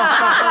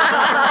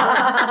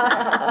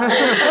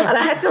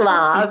I had to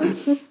laugh.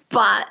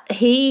 But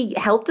he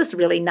helped us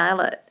really nail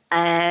it.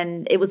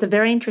 And it was a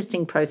very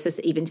interesting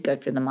process even to go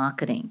through the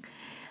marketing.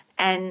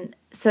 And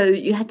so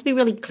you had to be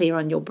really clear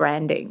on your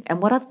branding.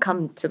 And what I've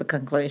come to the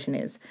conclusion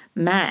is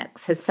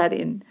Max has sat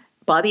in,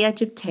 by the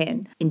age of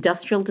 10,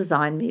 industrial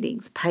design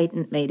meetings,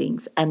 patent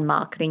meetings, and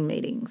marketing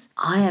meetings.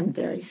 I am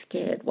very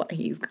scared what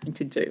he's going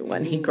to do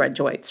when he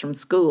graduates from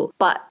school.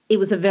 But it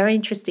was a very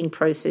interesting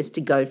process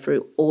to go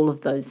through all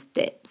of those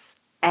steps.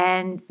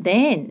 And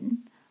then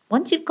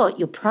once you've got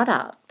your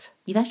product,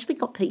 you've actually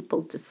got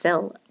people to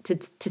sell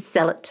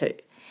it to.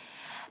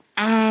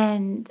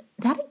 And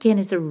that, again,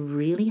 is a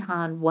really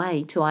hard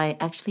way to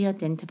actually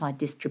identify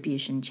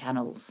distribution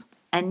channels.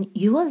 And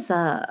you as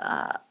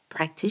a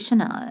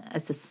practitioner,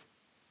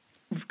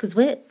 because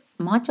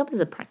my job as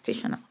a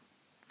practitioner,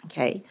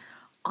 okay,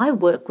 I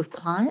work with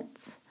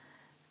clients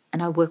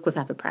and I work with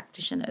other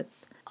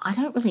practitioners. I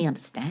don't really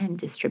understand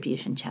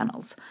distribution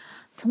channels.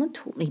 Someone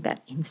taught me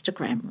about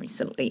Instagram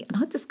recently,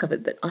 and I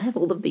discovered that I have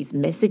all of these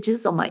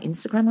messages on my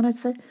Instagram, and I'd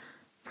say,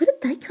 where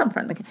did they come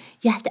from? They go,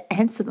 you have to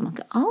answer them. I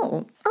go,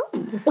 oh.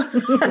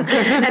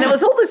 And it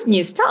was all this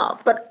new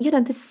stuff. But,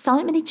 there's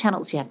so many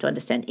channels you have to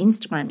understand.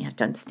 Instagram, you have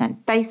to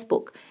understand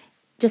Facebook,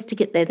 just to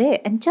get there.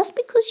 And just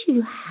because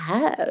you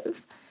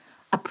have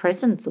a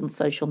presence on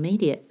social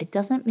media, it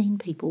doesn't mean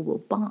people will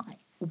buy.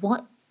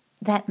 What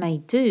that may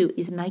do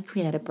is may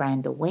create a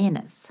brand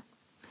awareness.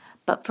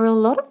 But for a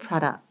lot of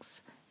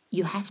products,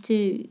 you have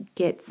to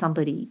get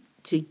somebody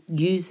to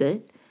use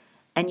it,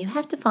 and you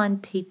have to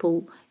find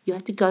people, you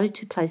have to go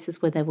to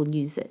places where they will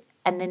use it,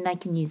 and then they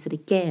can use it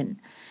again.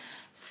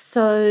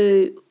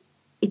 So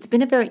it's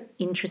been a very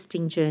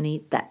interesting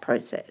journey, that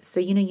process. So,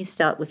 you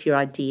start with your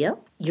idea,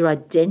 you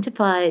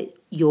identify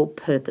your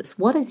purpose.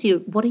 What are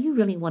you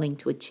really wanting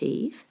to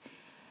achieve?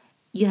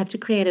 You have to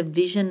create a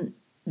vision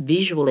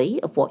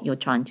visually of what you're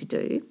trying to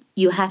do.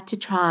 You have to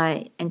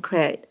try and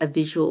create a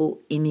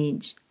visual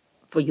image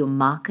for your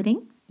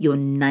marketing, your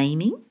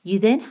naming. You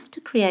then have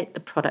to create the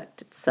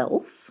product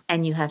itself,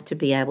 and you have to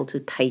be able to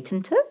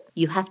patent it.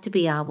 You have to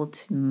be able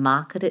to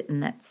market it in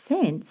that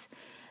sense,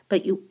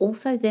 but you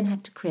also then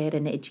have to create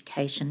an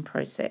education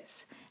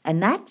process.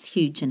 And that's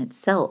huge in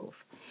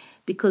itself,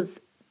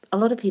 because a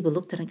lot of people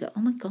looked at it and go,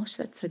 oh my gosh,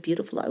 that's so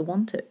beautiful. I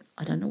want it.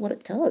 I don't know what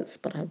it does,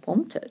 but I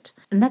want it.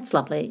 And that's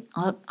lovely.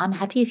 I'm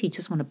happy if you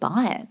just want to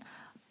buy it.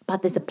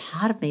 But there's a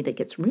part of me that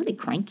gets really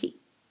cranky,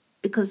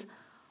 because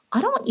I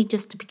don't want you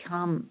just to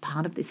become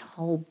part of this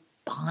whole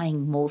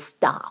buying more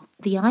stuff.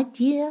 The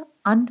idea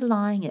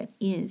underlying it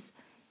is,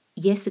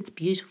 yes, it's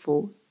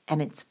beautiful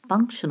and it's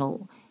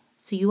functional,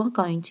 so you are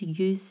going to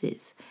use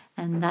this.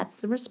 And that's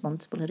the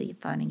responsibility of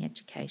finding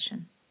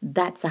education.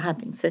 That's a hard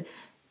thing. So,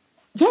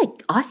 yeah,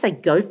 I say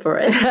go for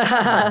it.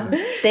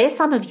 There's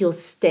some of your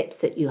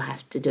steps that you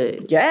have to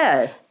do.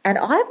 Yeah. And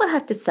I would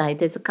have to say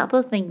there's a couple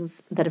of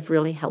things that have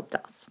really helped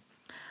us.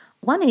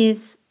 One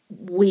is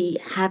we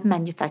have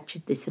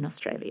manufactured this in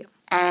Australia,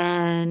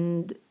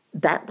 and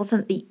that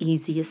wasn't the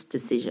easiest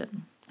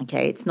decision.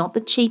 Okay, it's not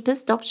the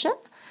cheapest option,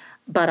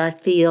 but I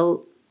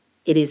feel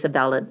it is a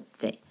valid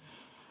thing.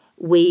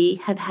 We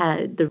have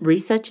had the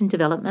research and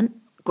development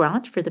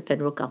grant for the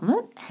federal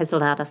government has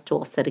allowed us to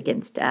offset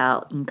against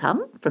our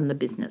income from the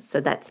business.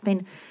 So that's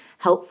been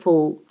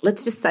helpful.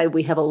 Let's just say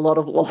we have a lot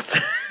of loss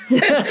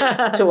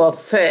to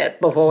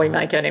offset before we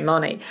make any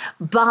money.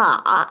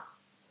 But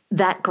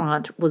that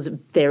grant was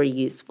very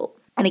useful.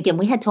 And again,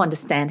 we had to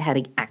understand how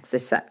to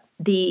access that.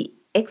 The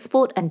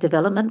export and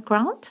development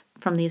grant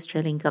from the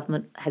Australian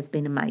government has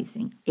been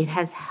amazing. It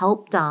has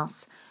helped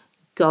us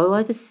go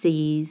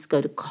overseas,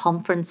 go to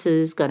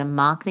conferences, go to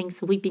marketing.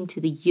 So we've been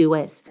to the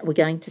US. We're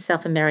going to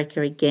South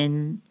America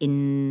again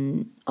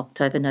in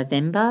October,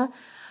 November.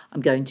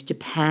 I'm going to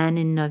Japan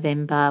in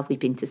November. We've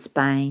been to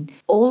Spain.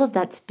 All of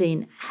that's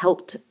been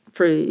helped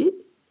through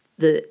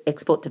the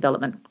export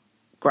development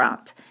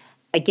grant.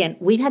 again,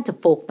 we've had to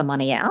fork the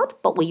money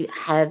out, but we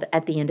have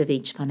at the end of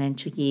each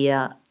financial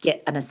year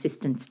get an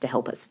assistance to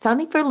help us. It's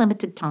only for a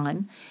limited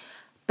time,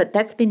 but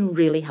that's been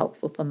really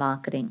helpful for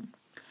marketing.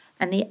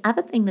 And the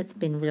other thing that's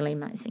been really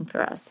amazing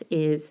for us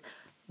is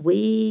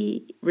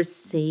we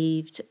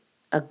received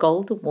a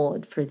gold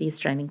award for the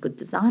Australian Good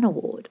Design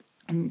Award.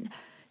 And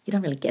you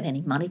don't really get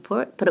any money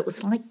for it, but it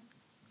was like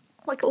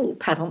a little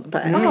pat on the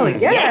back. Oh,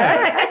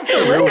 yeah,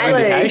 absolutely. Real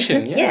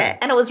vindication, Yeah,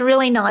 and it was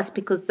really nice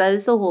because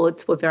those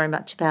awards were very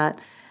much about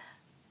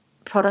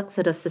products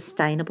that are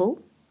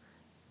sustainable,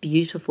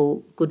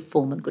 beautiful, good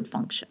form and good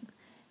function.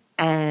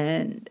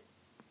 And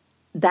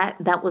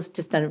that was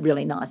just a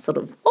really nice sort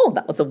of,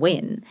 that was a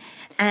win.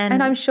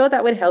 And I'm sure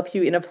that would help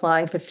you in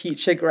applying for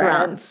future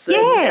grants and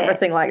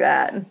everything like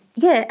that.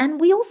 Yeah, and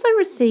we also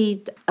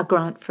received a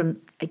grant from,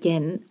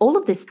 again, all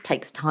of this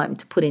takes time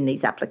to put in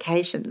these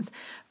applications.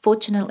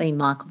 Fortunately,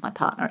 Michael, my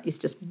partner, is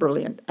just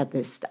brilliant at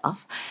this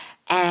stuff.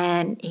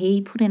 And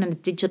he put in a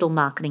digital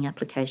marketing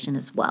application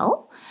as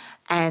well,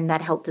 and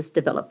that helped us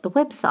develop the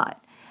website.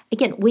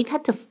 Again, we've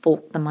had to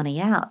fork the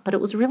money out, but it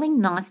was really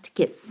nice to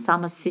get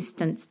some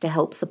assistance to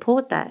help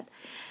support that.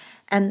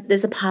 And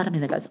there's a part of me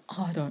that goes,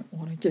 I don't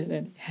want to get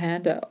any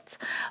handouts.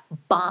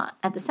 But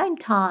at the same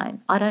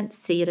time, I don't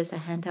see it as a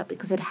handout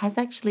because it has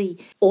actually,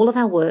 all of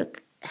our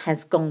work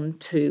has gone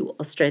to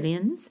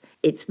Australians.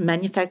 It's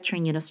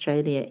manufacturing in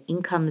Australia.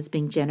 Income is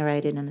being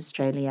generated in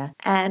Australia.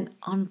 And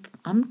I'm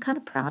kind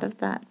of proud of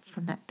that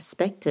from that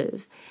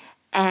perspective.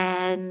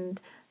 And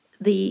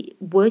the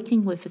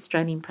working with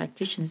Australian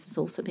practitioners has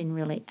also been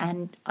really,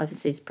 and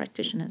overseas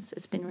practitioners,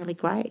 has been really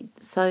great.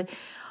 So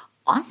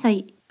I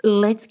say,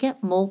 let's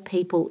get more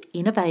people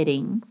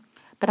innovating,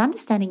 but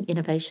understanding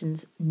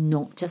innovation's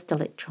not just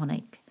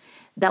electronic.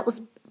 That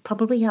was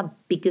probably our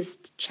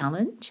biggest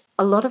challenge.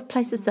 A lot of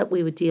places that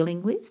we were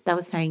dealing with, they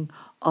were saying,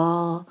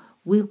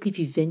 we'll give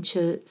you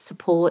venture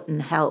support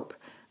and help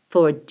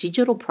for a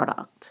digital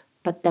product,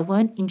 but they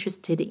weren't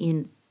interested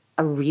in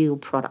a real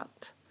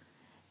product.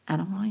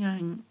 And I'm like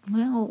going,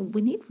 well,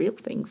 we need real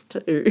things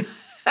too.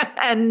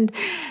 And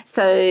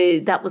so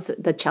that was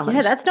the challenge.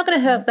 Yeah, that's not going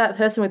to help that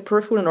person with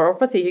peripheral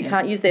neuropathy who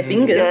can't use their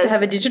fingers to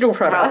have a digital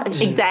product.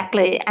 Right,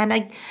 exactly.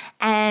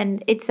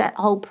 And it's that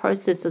whole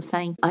process of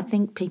saying, I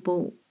think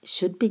people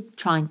should be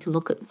trying to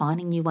look at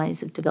finding new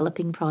ways of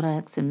developing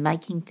products and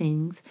making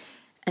things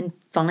and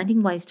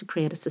finding ways to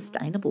create a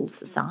sustainable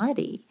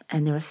society.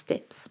 And there are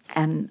steps.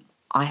 And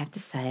I have to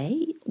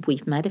say,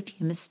 we've made a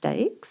few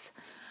mistakes.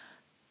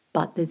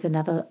 But there's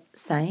another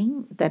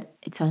saying that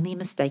it's only a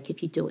mistake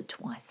if you do it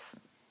twice.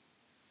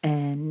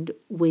 And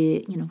we're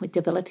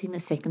developing the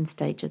second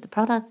stage of the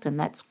product, and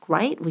that's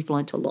great. We've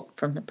learned a lot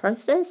from the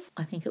process.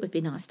 I think it would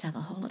be nice to have a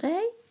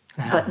holiday,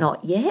 but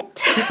not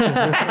yet.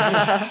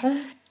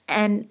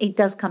 And it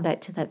does come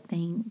back to that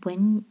thing.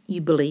 When you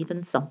believe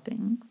in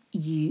something,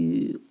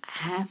 you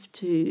have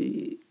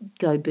to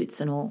go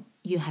boots and all.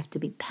 You have to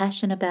be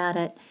passionate about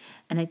it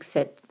and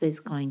accept there's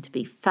going to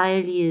be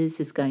failures,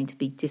 there's going to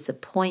be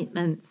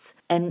disappointments,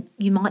 and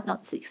you might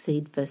not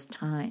succeed first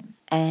time.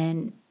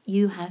 And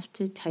you have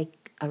to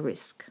take a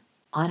risk.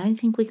 I don't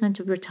think we're going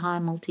to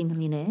retire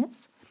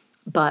multimillionaires,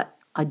 but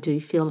I do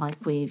feel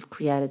like we've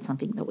created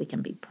something that we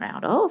can be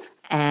proud of.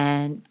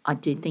 And I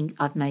do think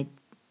I've made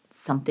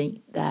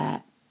something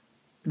that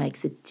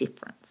makes a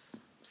difference.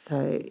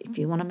 So if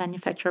you want to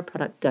manufacture a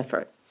product, go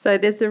for it. So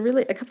there's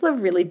a couple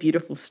of really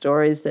beautiful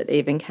stories that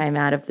even came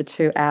out of the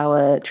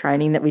 2-hour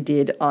training that we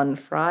did on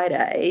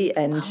Friday.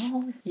 And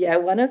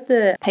one of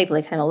the people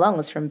who came along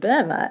was from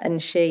Burma,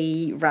 and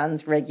she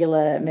runs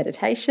regular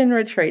meditation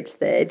retreats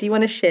there. Do you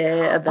want to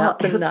share about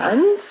the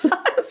nuns?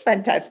 It was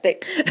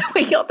fantastic.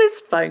 We got this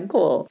phone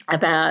call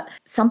about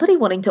somebody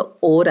wanting to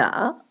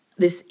order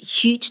this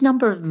huge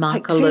number of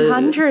Makarlu.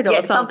 Like 200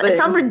 or something.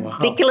 Some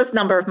ridiculous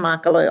number of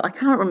Makarlu. I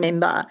can't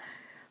remember.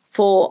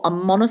 For a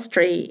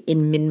monastery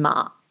in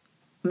Myanmar.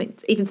 I mean,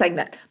 even saying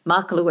that,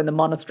 Makarlu in the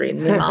monastery in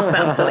Myanmar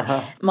sounds silly.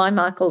 My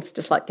Michael's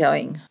just like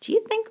going, do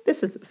you think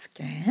this is a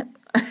scam?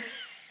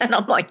 And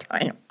I'm like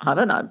going, I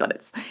don't know, but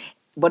it's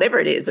whatever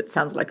it is, it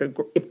sounds like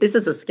if this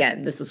is a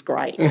scam, this is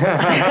great. They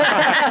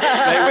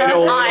went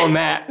all in on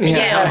that.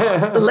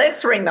 Yeah,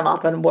 let's ring them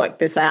up and work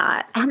this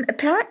out. And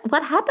apparently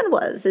what happened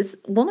was this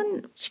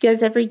woman, she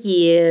goes every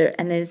year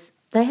and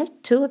they have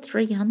 200 or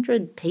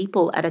 300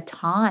 people at a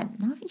time.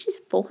 No, I think she's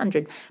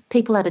 400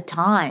 people at a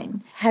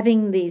time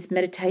having these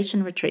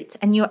meditation retreats.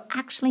 And you're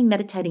actually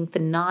meditating for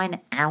 9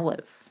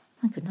 hours.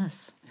 My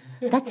goodness.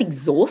 That's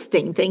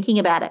exhausting thinking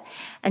about it.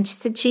 And she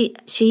said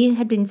she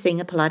had been seeing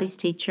a Pilates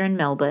teacher in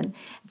Melbourne.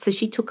 So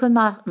she took her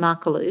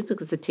Makarlu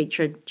because the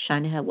teacher had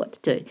shown her what to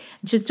do.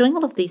 And she was doing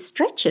all of these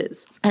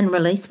stretches and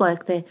release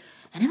work there.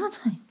 And everyone's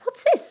going,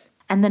 what's this?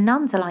 And the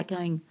nuns are like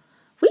going,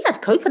 we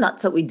have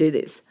coconuts that we do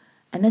this.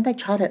 And then they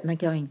tried it and they're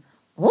going,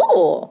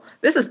 oh,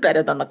 this is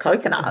better than the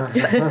coconuts.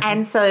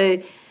 And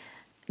so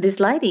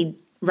this lady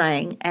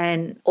rang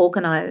and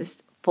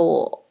organised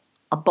for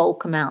a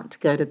bulk amount to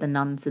go to the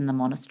nuns in the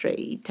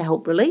monastery to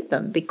help relieve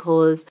them,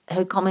 because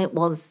her comment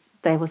was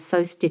they were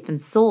so stiff and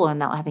sore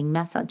and they were having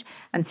massage.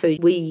 And so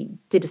we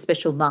did a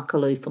special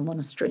Makarlu for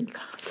monastery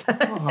class.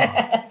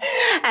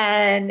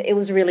 And it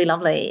was really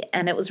lovely.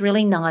 And it was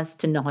really nice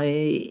to know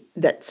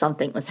that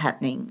something was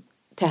happening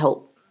to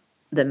help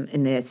them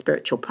in their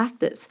spiritual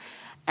practice.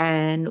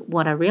 And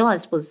what I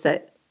realised was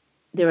that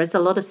there is a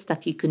lot of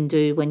stuff you can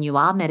do when you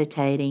are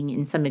meditating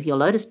in some of your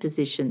lotus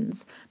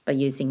positions by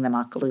using the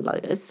Makarlu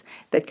Lotus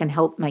that can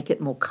help make it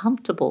more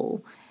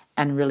comfortable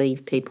and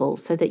relieve people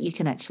so that you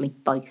can actually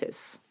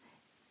focus.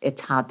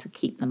 It's hard to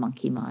keep the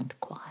monkey mind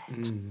quiet.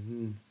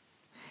 Mm-hmm.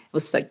 It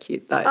was so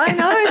cute, though. I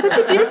know, it's such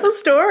a beautiful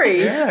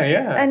story.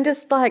 Yeah. And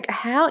just like,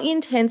 how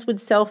intense would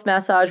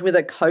self-massage with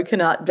a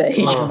coconut be?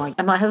 Oh.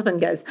 And my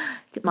husband goes,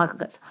 Michael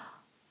goes,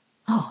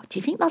 oh, do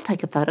you think they'll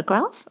take a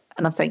photograph?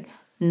 And I'm saying,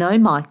 no,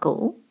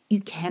 Michael, you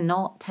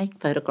cannot take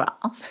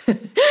photographs of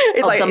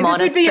like, the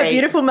monastery. This would be a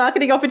beautiful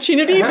marketing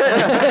opportunity,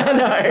 but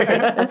no.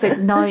 I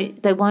said, no,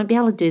 they won't be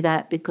able to do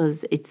that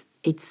because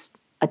it's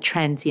a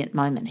transient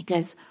moment. He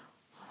goes,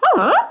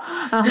 huh?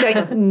 I'm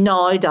going,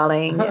 no,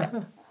 darling,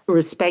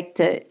 respect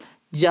it.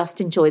 Just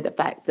enjoy the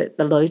fact that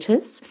the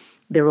lotus,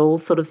 they're all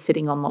sort of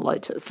sitting on the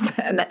lotus,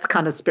 and that's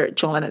kind of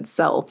spiritual in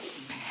itself.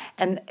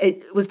 And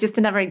it was just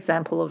another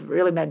example of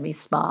really made me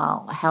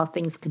smile, how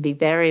things can be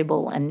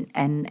variable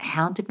and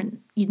how different,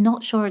 you're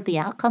not sure of the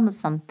outcome of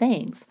some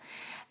things.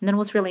 And then it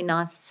was really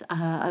nice.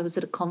 I was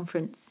at a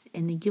conference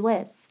in the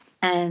US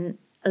and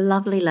a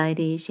lovely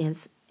lady, she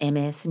has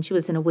MS and she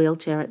was in a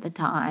wheelchair at the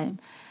time.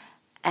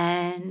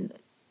 And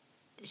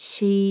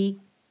she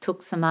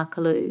took some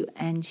Makarlu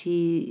and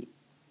she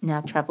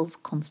now travels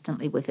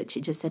constantly with it. She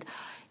just said,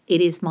 it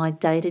is my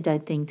day-to-day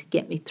thing to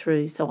get me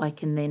through so I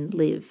can then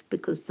live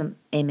because the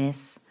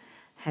MS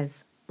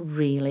has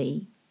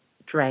really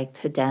dragged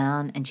her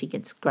down and she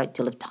gets a great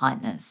deal of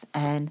tightness.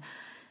 And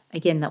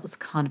again, that was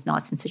kind of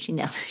nice. And so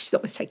she's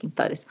always taking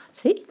photos.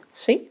 See?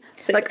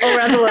 Like all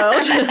around the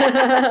world.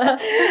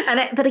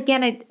 But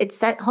again, it's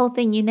that whole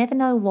thing. You never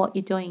know what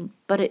you're doing,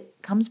 but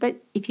it comes back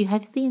if you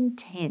have the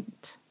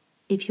intent.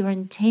 If your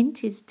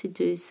intent is to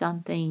do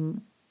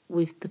something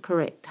with the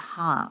correct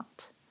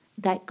heart,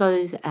 that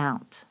goes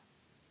out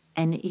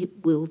and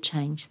it will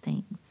change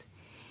things.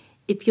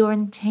 If your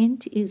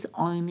intent is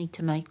only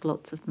to make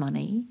lots of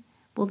money,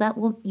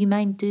 well, you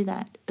may do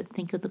that, but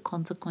think of the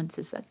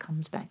consequences that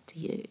comes back to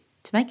you.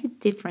 To make a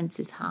difference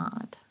is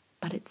hard,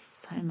 but it's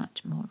so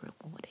much more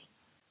rewarding.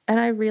 And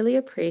I really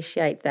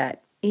appreciate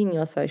that in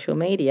your social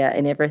media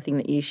and everything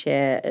that you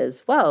share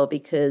as well,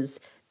 because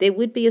there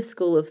would be a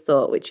school of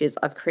thought, which is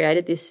I've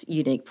created this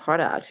unique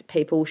product.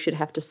 People should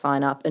have to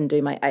sign up and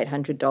do my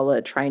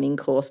 $800 training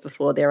course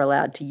before they're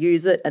allowed to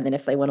use it. And then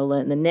if they want to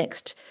learn the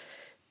next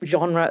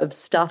genre of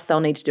stuff, they'll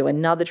need to do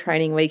another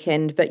training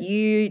weekend. But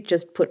you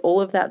just put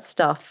all of that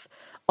stuff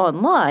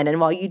online.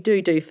 And while you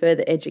do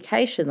further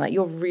education, like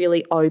you're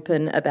really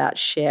open about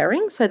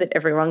sharing so that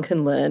everyone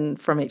can learn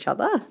from each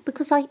other.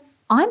 Because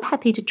I'm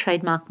happy to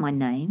trademark my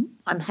name.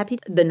 I'm happy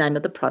the name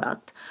of the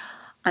product.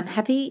 I'm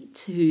happy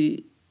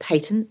to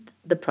patent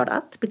the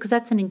product because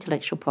that's an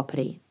intellectual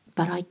property.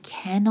 But I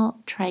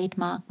cannot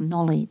trademark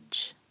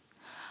knowledge.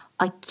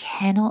 I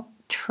cannot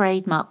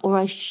trademark, or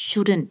I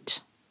shouldn't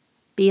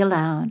be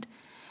allowed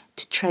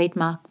to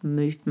trademark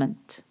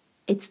movement.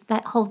 It's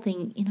that whole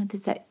thing,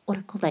 there's that, what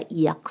I call that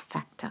yuck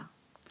factor.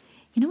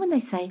 When they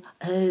say,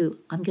 oh,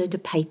 I'm going to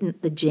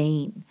patent the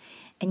gene,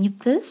 and your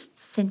first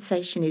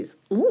sensation is,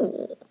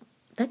 oh,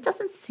 that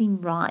doesn't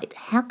seem right.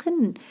 How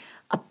can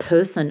a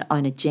person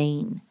own a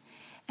gene?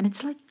 And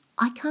it's like,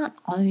 I can't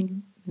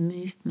own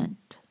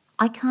movement.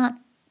 I can't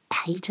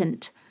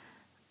patent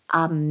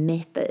a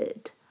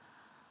method.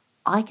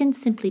 I can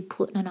simply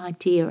put an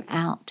idea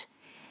out,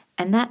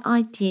 and that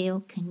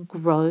idea can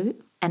grow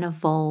and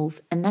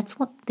evolve, and that's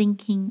what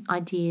thinking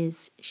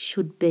ideas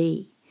should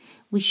be.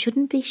 We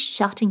shouldn't be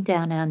shutting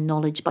down our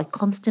knowledge by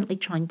constantly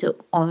trying to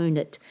own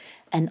it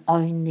and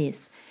own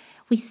this.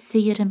 We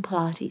see it in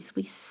Pilates,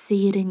 we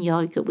see it in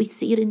yoga, we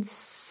see it in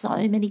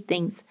so many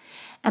things.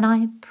 And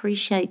I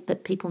appreciate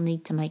that people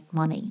need to make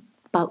money,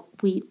 but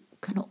we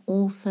can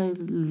also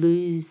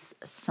lose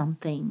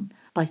something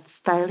by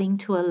failing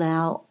to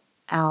allow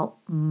our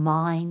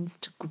minds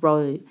to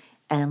grow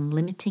and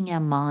limiting our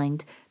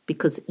mind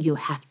because you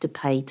have to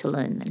pay to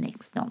learn the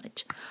next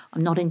knowledge.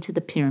 I'm not into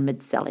the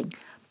pyramid selling.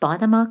 Buy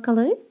the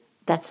Makarlu,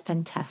 that's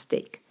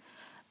fantastic.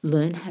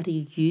 Learn how to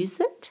use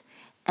it.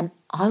 And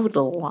I would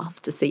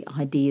love to see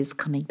ideas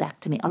coming back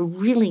to me. I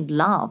really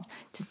love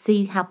to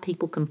see how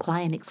people can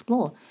play and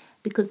explore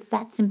because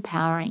that's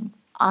empowering.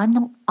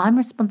 I'm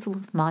responsible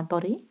for my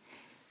body.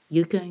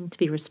 You're going to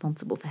be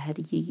responsible for how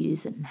do you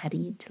use it and how do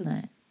you to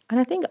learn. And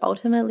I think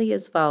ultimately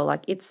as well,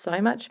 like it's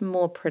so much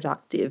more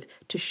productive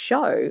to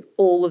show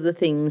all of the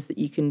things that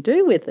you can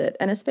do with it.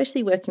 And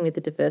especially working with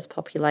the diverse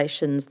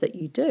populations that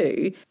you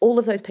do, all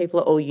of those people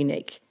are all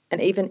unique.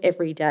 And even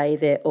every day,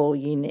 they're all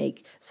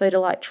unique. So to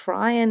like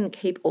try and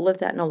keep all of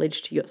that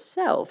knowledge to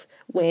yourself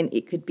when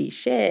it could be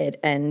shared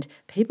and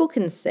people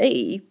can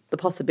see the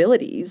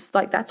possibilities,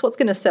 like that's what's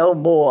going to sell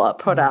more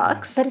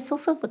products. But it's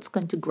also what's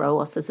going to grow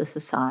us as a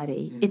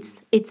society.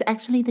 It's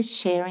actually the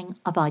sharing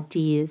of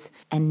ideas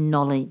and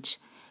knowledge.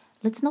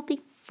 Let's not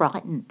be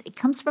frightened. It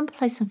comes from a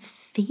place of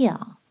fear.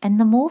 And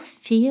the more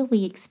fear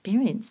we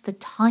experience, the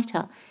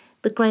tighter,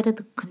 the greater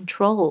the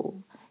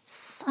control.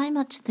 So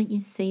much that you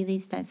see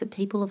these days that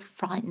people are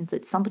frightened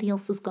that somebody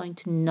else is going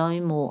to know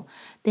more.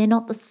 They're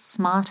not the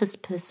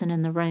smartest person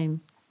in the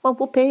room. Well,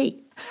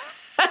 whoopee.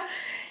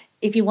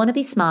 If you want to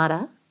be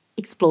smarter,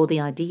 explore the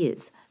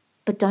ideas.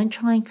 But don't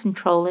try and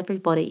control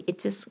everybody. It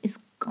just is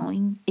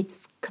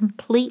it's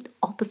complete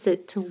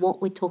opposite to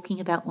what we're talking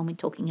about when we're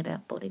talking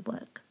about body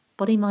work.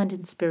 Body, mind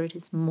and spirit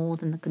is more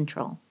than the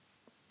control.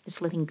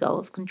 It's letting go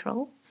of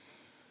control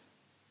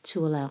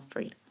to allow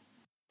freedom.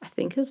 I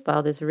think as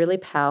well there's a really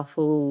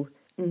powerful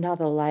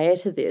another layer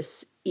to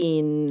this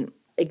in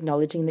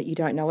acknowledging that you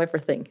don't know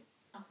everything.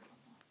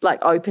 Like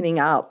opening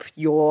up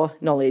your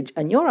knowledge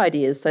and your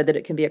ideas so that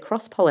it can be a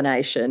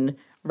cross-pollination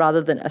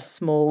rather than a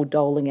small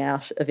doling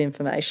out of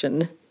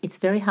information. It's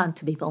very hard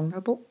to be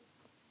vulnerable,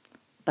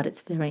 but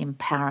it's very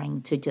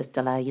empowering to just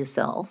allow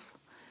yourself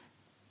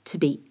to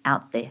be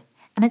out there.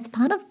 And it's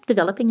part of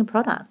developing a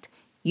product.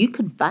 You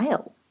can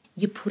fail.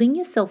 You're putting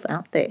yourself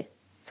out there.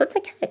 So it's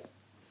okay.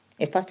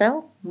 If I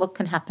fail, what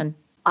can happen?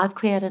 I've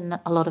created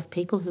a lot of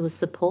people who will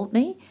support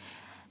me,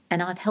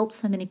 and I've helped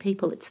so many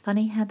people. It's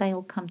funny how they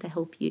all come to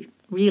help you.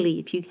 Really,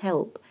 if you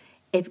help,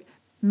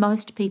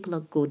 most people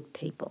are good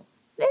people.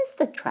 There's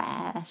the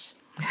trash.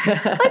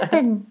 Let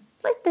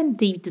them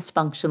be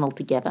dysfunctional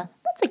together.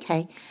 That's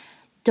okay.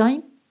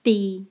 Don't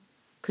be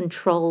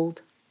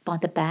controlled by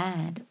the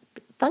bad.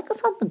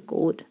 Focus on the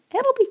good.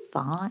 It'll be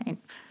fine.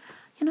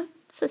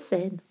 As I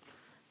said,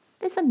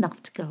 there's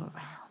enough to go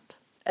around.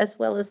 As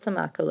well as the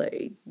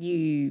Makarlu,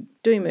 you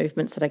do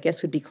movements that I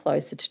guess would be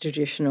closer to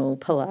traditional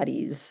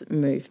Pilates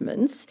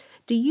movements.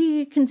 Do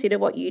you consider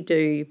what you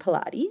do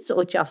Pilates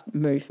or just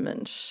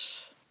movement?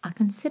 I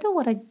consider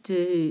what I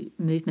do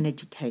movement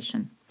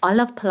education. I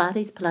love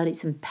Pilates.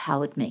 Pilates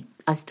empowered me.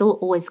 I still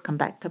always come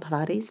back to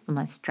Pilates for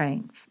my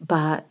strength.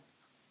 But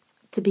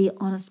to be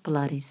honest,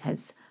 Pilates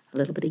has a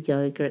little bit of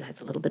yoga. It has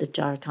a little bit of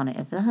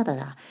gyrotonic. Blah, blah,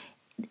 blah.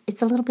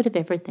 It's a little bit of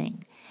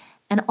everything.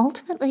 And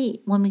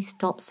ultimately, when we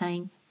stop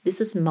saying, this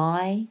is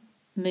my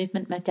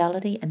movement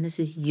modality and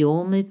this is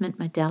your movement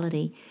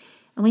modality,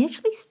 and we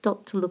actually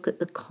stop to look at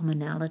the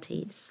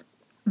commonalities.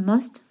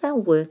 Most of our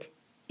work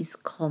is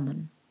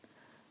common.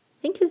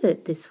 Think of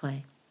it this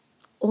way.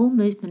 All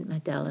movement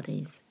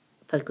modalities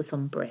focus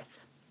on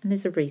breath, and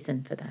there's a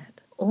reason for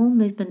that. All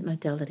movement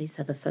modalities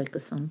have a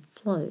focus on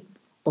flow.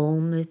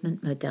 All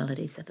movement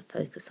modalities have a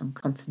focus on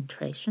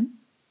concentration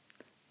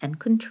and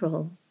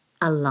control,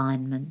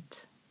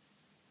 alignment,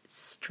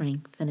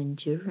 strength and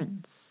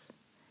endurance,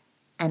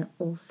 and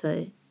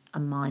also a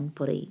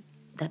mind-body,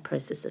 that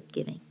process of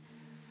giving.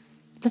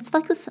 Let's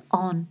focus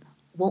on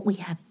what we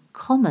have in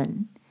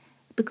common,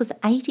 because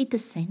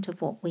 80%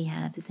 of what we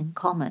have is in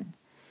common.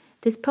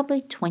 There's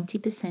probably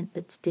 20%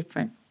 that's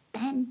different.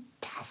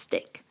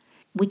 Fantastic.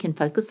 We can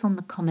focus on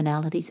the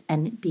commonalities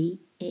and be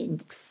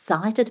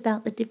excited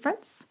about the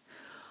difference,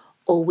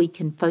 or we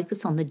can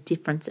focus on the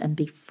difference and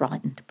be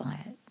frightened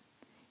by it.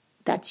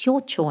 That's your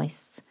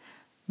choice.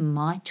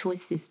 My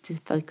choice is to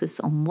focus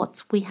on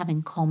what we have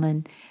in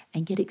common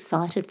and get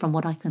excited from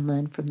what I can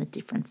learn from the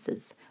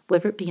differences,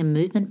 whether it be a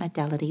movement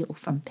modality or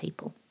from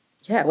people.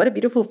 Yeah, what a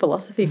beautiful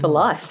philosophy for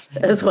life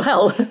as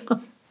well.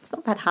 It's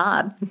not that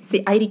hard. It's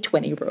the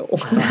 80-20 rule.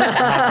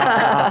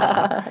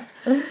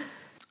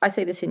 I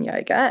see this in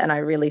yoga and I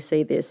really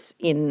see this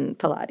in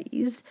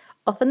Pilates.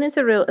 Often there's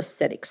a real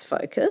aesthetics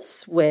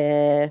focus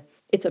where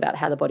it's about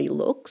how the body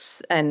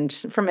looks, and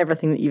from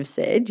everything that you've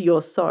said,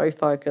 you're so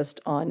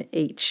focused on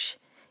each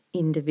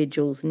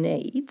individual's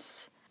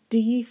needs. Do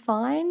you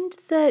find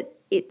that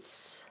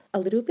it's a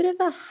little bit of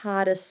a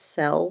harder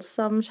sell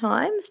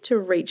sometimes to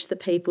reach the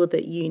people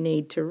that you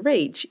need to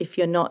reach if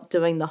you're not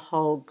doing the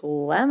whole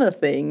glamour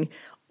thing?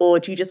 Or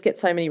do you just get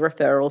so many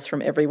referrals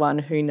from everyone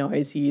who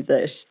knows you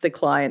that the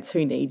clients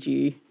who need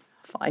you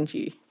find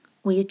you?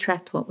 We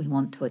attract what we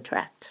want to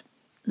attract.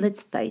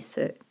 Let's face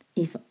it,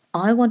 if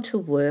I want to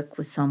work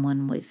with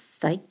someone with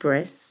fake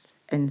breasts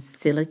and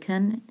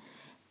silicone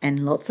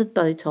and lots of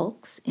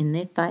Botox in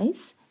their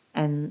face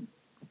and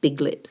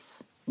big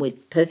lips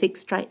with perfect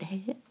straight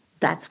hair,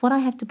 that's what I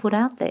have to put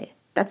out there.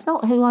 That's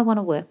not who I want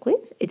to work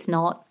with. It's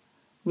not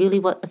really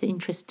what of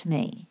interest to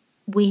me.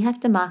 We have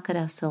to market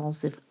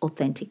ourselves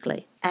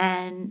authentically.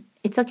 And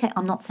it's okay.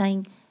 I'm not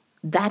saying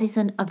that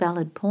isn't a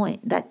valid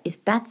point. That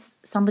if that's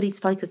somebody's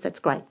focus, that's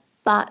great.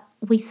 But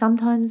we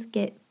sometimes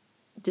get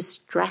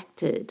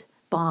distracted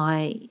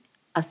by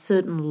a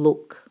certain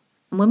look.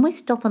 And when we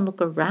stop and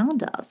look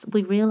around us,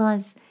 we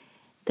realise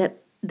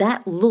that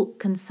that look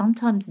can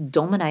sometimes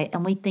dominate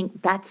and we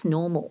think that's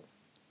normal.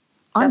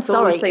 That's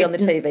all we see on the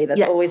TV.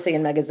 That's all we see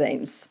in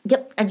magazines.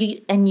 Yep,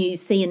 and you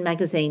see in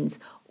magazines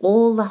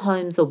All the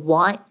homes are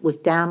white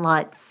with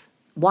downlights,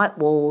 white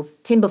walls,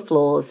 timber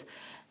floors,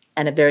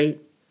 and a very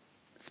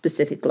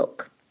specific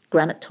look.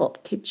 Granite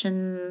top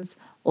kitchens,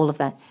 all of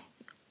that.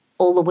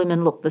 All the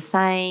women look the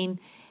same.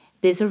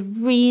 There's a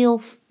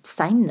real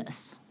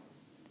sameness.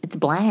 It's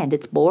bland,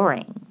 it's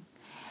boring.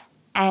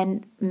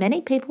 And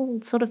many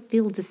people sort of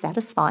feel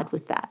dissatisfied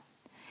with that.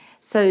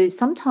 So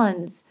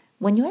sometimes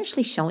when you're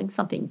actually showing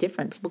something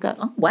different, people go,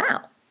 oh,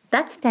 wow,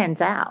 that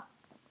stands out.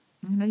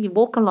 You know, you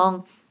walk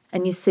along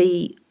and you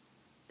see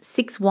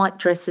 6 white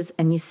dresses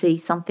and you see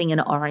something in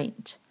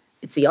orange.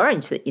 It's the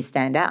orange that you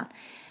stand out.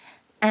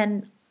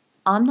 And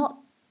I'm not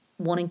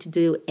wanting to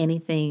do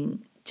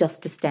anything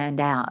just to stand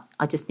out.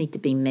 I just need to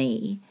be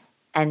me.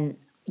 And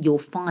you'll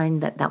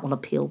find that that will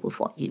appeal with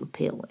what you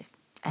appeal with.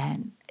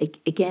 And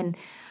again,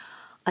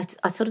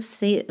 I sort of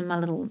see it in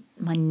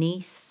my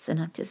niece,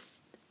 and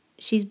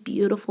she's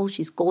beautiful,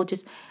 she's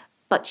gorgeous,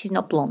 but she's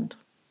not blonde.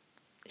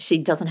 She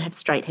doesn't have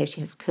straight hair. She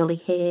has curly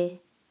hair.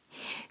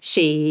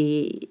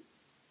 She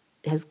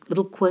has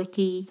little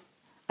quirky.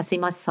 I see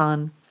my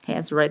son, he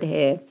has red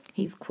hair.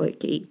 He's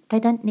quirky. They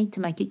don't need to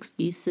make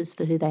excuses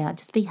for who they are.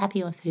 Just be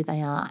happy with who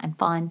they are and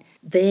find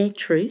their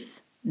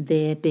truth,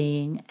 their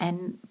being,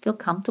 and feel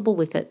comfortable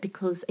with it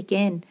because,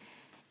 again,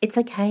 it's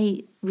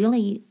okay.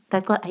 Really,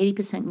 they've got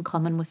 80% in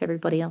common with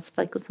everybody else.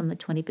 Focus on the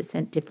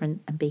 20%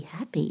 different and be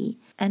happy.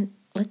 And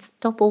let's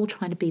stop all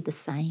trying to be the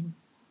same.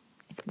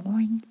 It's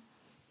boring.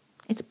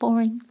 It's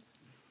boring.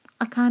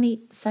 I can't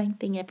eat the same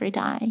thing every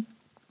day.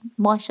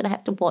 Why should I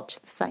have to watch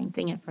the same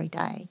thing every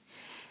day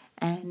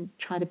and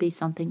try to be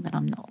something that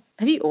I'm not?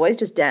 Have you always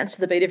just danced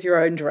to the beat of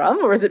your own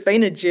drum, or has it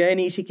been a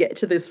journey to get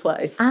to this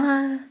place?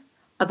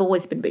 I've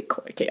always been a bit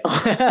quirky. I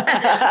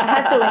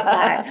have to admit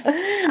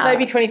that.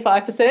 Maybe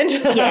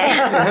 25%?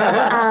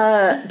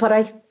 Yeah.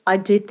 But I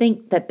do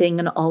think that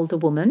being an older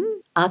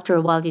woman, after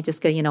a while you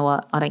just go, you know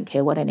what, I don't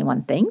care what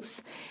anyone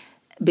thinks,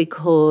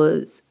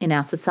 because in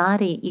our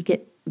society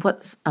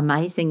what's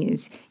amazing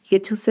is you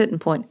get to a certain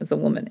point as a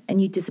woman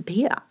and you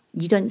disappear.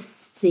 You don't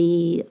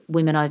see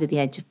women over the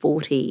age of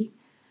 40,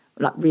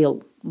 like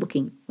real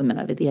looking women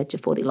over the age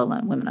of 40, let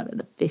alone women over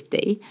the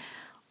 50,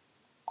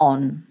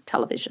 on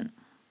television.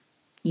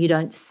 You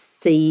don't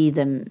see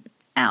them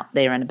out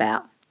there and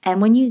about. And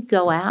when you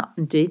go out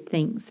and do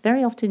things,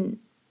 very often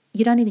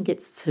you don't even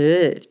get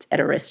served at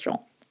a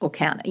restaurant or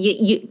counter.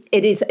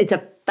 It's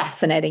a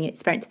fascinating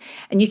experience.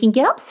 And you can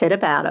get upset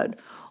about it,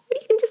 or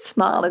you can just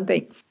smile and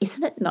think,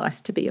 isn't it nice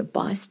to be a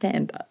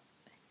bystander?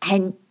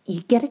 And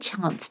you get a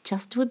chance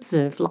just to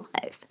observe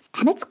life.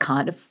 And it's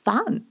kind of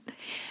fun.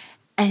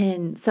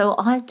 And so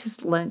I've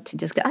just learned to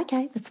just go,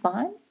 okay, that's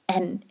fine.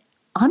 And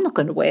I'm not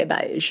going to wear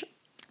beige.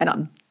 And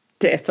I'm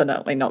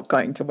definitely not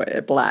going to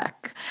wear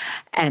black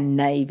and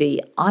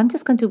navy. I'm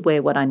just going to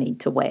wear what I need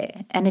to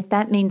wear. And if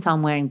that means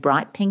I'm wearing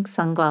bright pink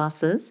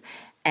sunglasses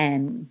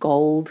and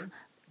gold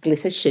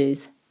glitter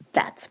shoes,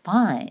 that's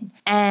fine.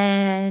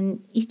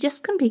 And you're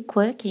just going to be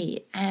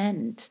quirky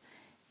and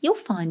you'll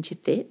find your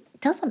fit.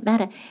 It doesn't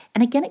matter.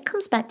 And again, it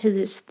comes back to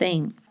this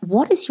thing.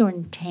 What is your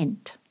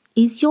intent?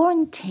 Is your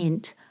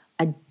intent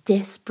a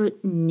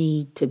desperate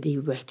need to be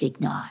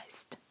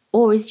recognised?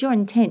 Or is your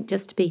intent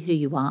just to be who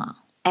you are?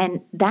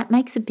 And that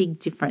makes a big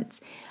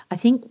difference. I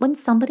think when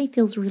somebody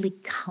feels really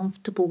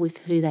comfortable with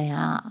who they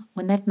are,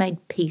 when they've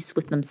made peace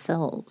with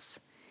themselves,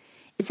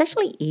 it's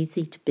actually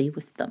easy to be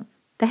with them.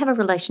 They have a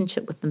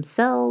relationship with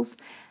themselves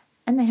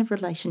and they have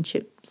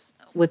relationships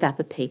with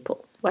other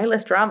people. Way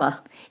less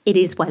drama. It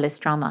is way less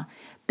drama.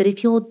 But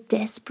if your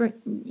desperate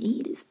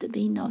need is to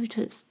be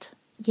noticed,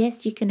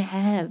 yes, you can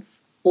have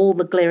all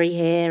the glary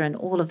hair and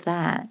all of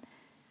that,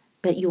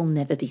 but you'll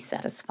never be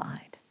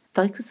satisfied.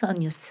 Focus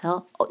on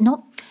yourself.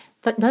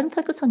 Don't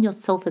focus on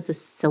yourself as a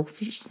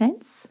selfish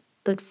sense,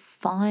 but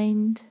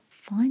find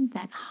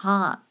that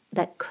heart,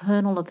 that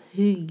kernel of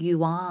who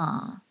you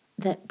are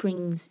that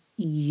brings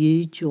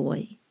you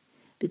joy.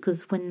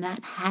 Because when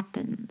that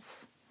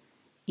happens,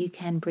 you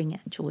can bring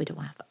joy to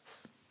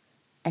others.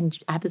 And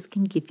others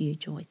can give you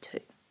joy too.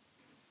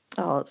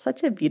 Oh, it's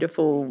such a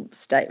beautiful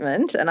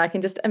statement. And I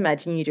can just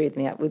imagine you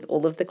doing that with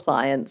all of the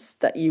clients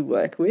that you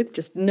work with,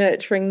 just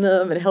nurturing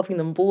them and helping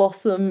them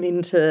blossom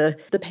into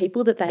the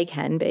people that they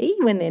can be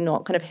when they're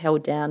not kind of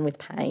held down with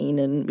pain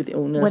and with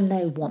illness. When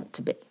they want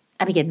to be.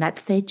 And again,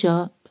 that's their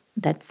job.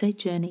 That's their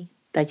journey.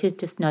 They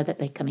just know that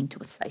they're coming to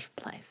a safe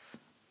place.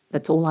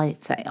 That's all I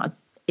say.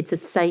 It's a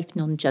safe,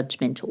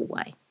 non-judgmental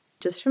way.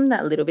 Just from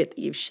that little bit that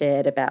you've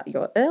shared about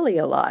your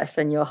earlier life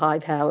and your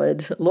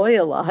high-powered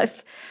lawyer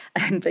life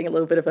and being a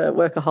little bit of a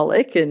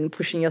workaholic and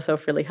pushing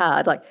yourself really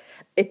hard, like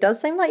it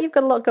does seem like you've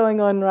got a lot going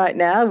on right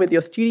now with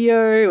your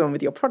studio and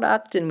with your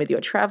product and with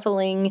your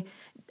travelling.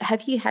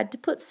 Have you had to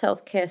put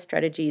self-care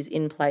strategies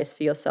in place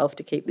for yourself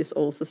to keep this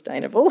all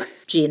sustainable?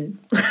 Gin.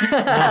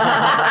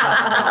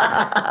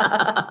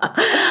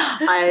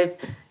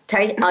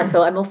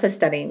 So I'm also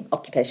studying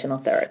occupational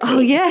therapy. Oh,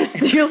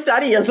 yes, you'll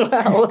study as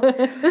well.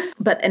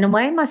 But in a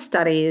way, my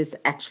study is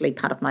actually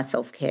part of my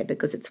self-care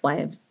because it's a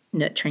way of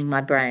nurturing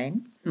my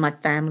brain. My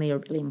family are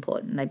really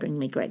important. They bring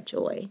me great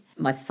joy.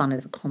 My son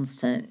is a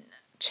constant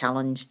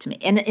challenge to me,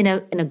 and in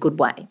a good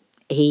way.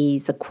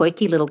 He's a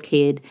quirky little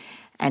kid,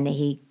 and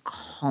he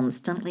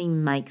constantly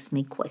makes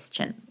me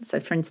question. So,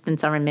 for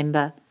instance, I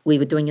remember we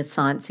were doing a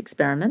science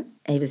experiment.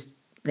 He was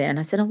there, and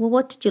I said, "Oh, well,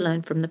 what did you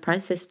learn from the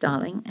process,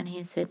 darling?" And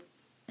he said,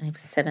 and he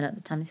was 7 at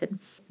the time, he said,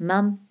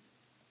 "Mum,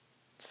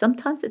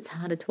 sometimes it's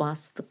harder to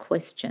ask the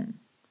question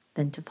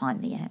than to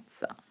find the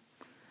answer."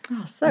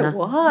 Oh, so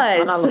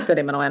wise. And I looked at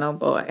him and I went, "Oh,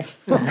 boy,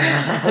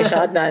 wish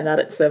I'd known that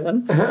at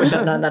 7. Wish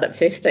I'd known that at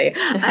 50.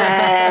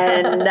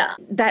 And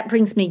that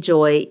brings me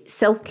joy.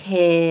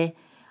 Self-care,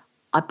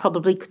 I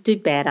probably could do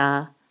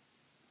better,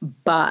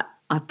 but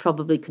I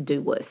probably could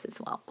do worse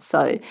as well.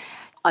 So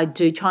I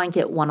do try and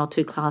get 1 or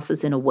 2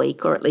 classes in a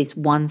week, or at least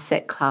one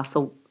set class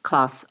of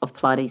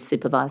Pilates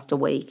supervised a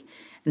week,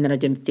 and then I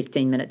do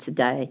 15 minutes a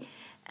day.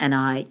 And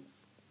I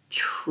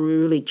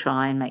truly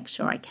try and make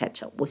sure I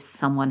catch up with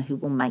someone who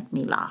will make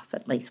me laugh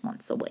at least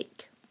once a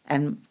week.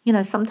 And,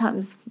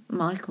 sometimes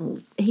Michael,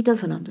 he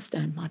doesn't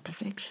understand my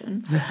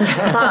perfection.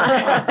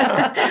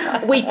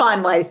 But we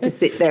find ways to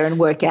sit there and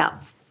work out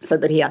so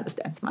that he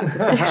understands my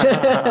perfection.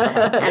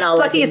 And I'll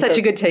lucky you're such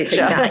a good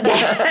teacher.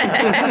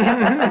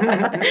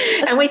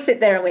 And we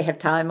sit there and we have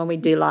time and we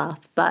do laugh,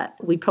 but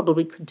we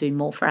probably could do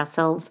more for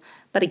ourselves.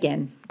 But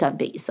again, don't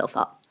beat yourself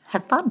up.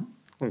 Have fun.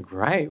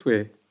 Great.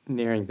 We're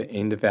nearing the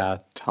end of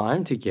our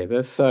time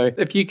together. So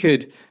if you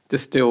could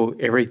distill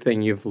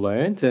everything you've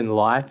learned in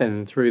life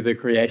and through the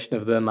creation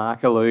of the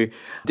Makarlu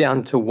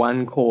down to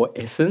one core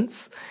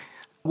essence,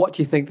 what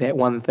do you think that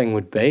one thing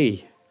would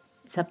be?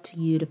 It's up to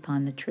you to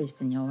find the truth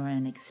in your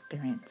own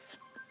experience.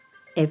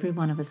 Every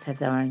one of us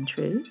has our own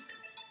truth,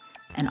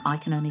 and I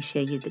can only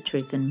share you the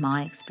truth in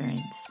my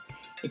experience.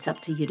 It's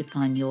up to you to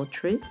find your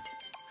truth,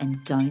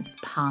 and don't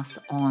pass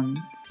on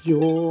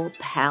your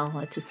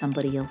power to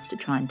somebody else to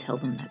try and tell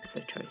them that's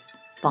the truth.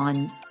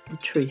 Find the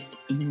truth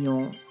in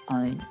your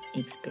own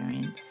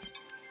experience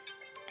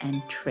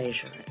and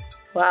treasure it.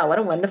 Wow, what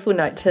a wonderful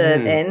note to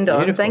end on.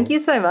 Beautiful. Thank you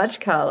so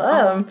much,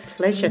 Carla.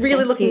 Pleasure. Really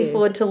Thank looking you.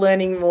 forward to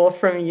learning more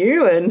from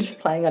you and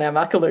playing on our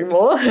Makarlu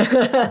more.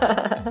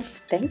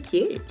 Thank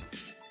you.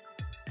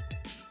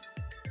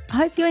 I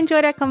hope you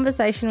enjoyed our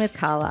conversation with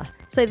Carla.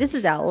 So this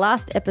is our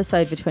last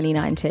episode for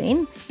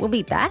 2019. We'll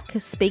be back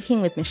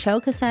speaking with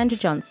Michelle Cassandra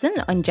Johnson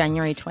on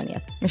January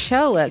 20th.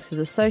 Michelle works as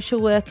a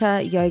social worker,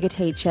 yoga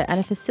teacher and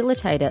a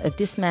facilitator of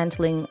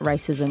dismantling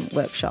racism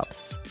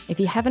workshops. If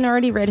you haven't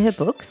already read her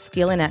book,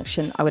 Skill in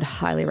Action, I would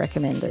highly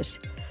recommend it.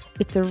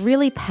 It's a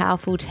really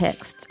powerful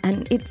text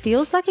and it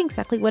feels like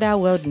exactly what our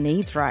world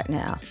needs right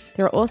now.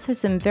 There are also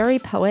some very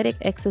poetic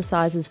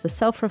exercises for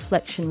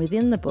self-reflection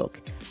within the book,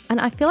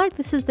 and I feel like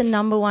this is the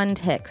number one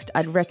text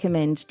I'd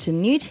recommend to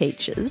new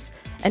teachers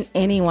and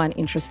anyone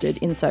interested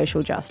in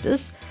social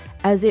justice,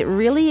 as it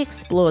really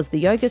explores the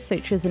Yoga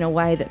Sutras in a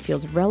way that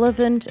feels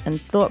relevant and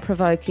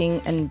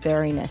thought-provoking and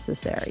very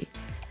necessary.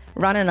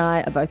 Ron and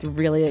I are both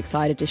really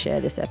excited to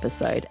share this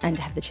episode and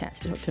to have the chance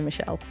to talk to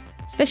Michelle.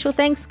 Special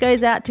thanks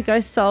goes out to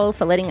Ghost Soul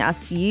for letting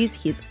us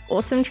use his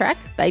awesome track,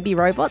 Baby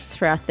Robots,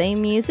 for our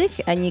theme music,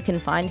 and you can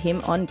find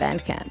him on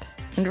Bandcamp.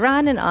 And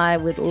Ryan and I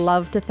would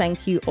love to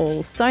thank you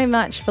all so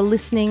much for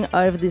listening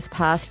over this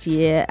past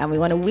year, and we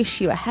want to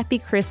wish you a happy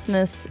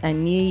Christmas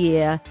and New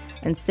Year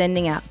and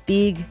sending out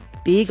big,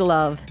 big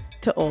love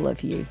to all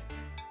of you.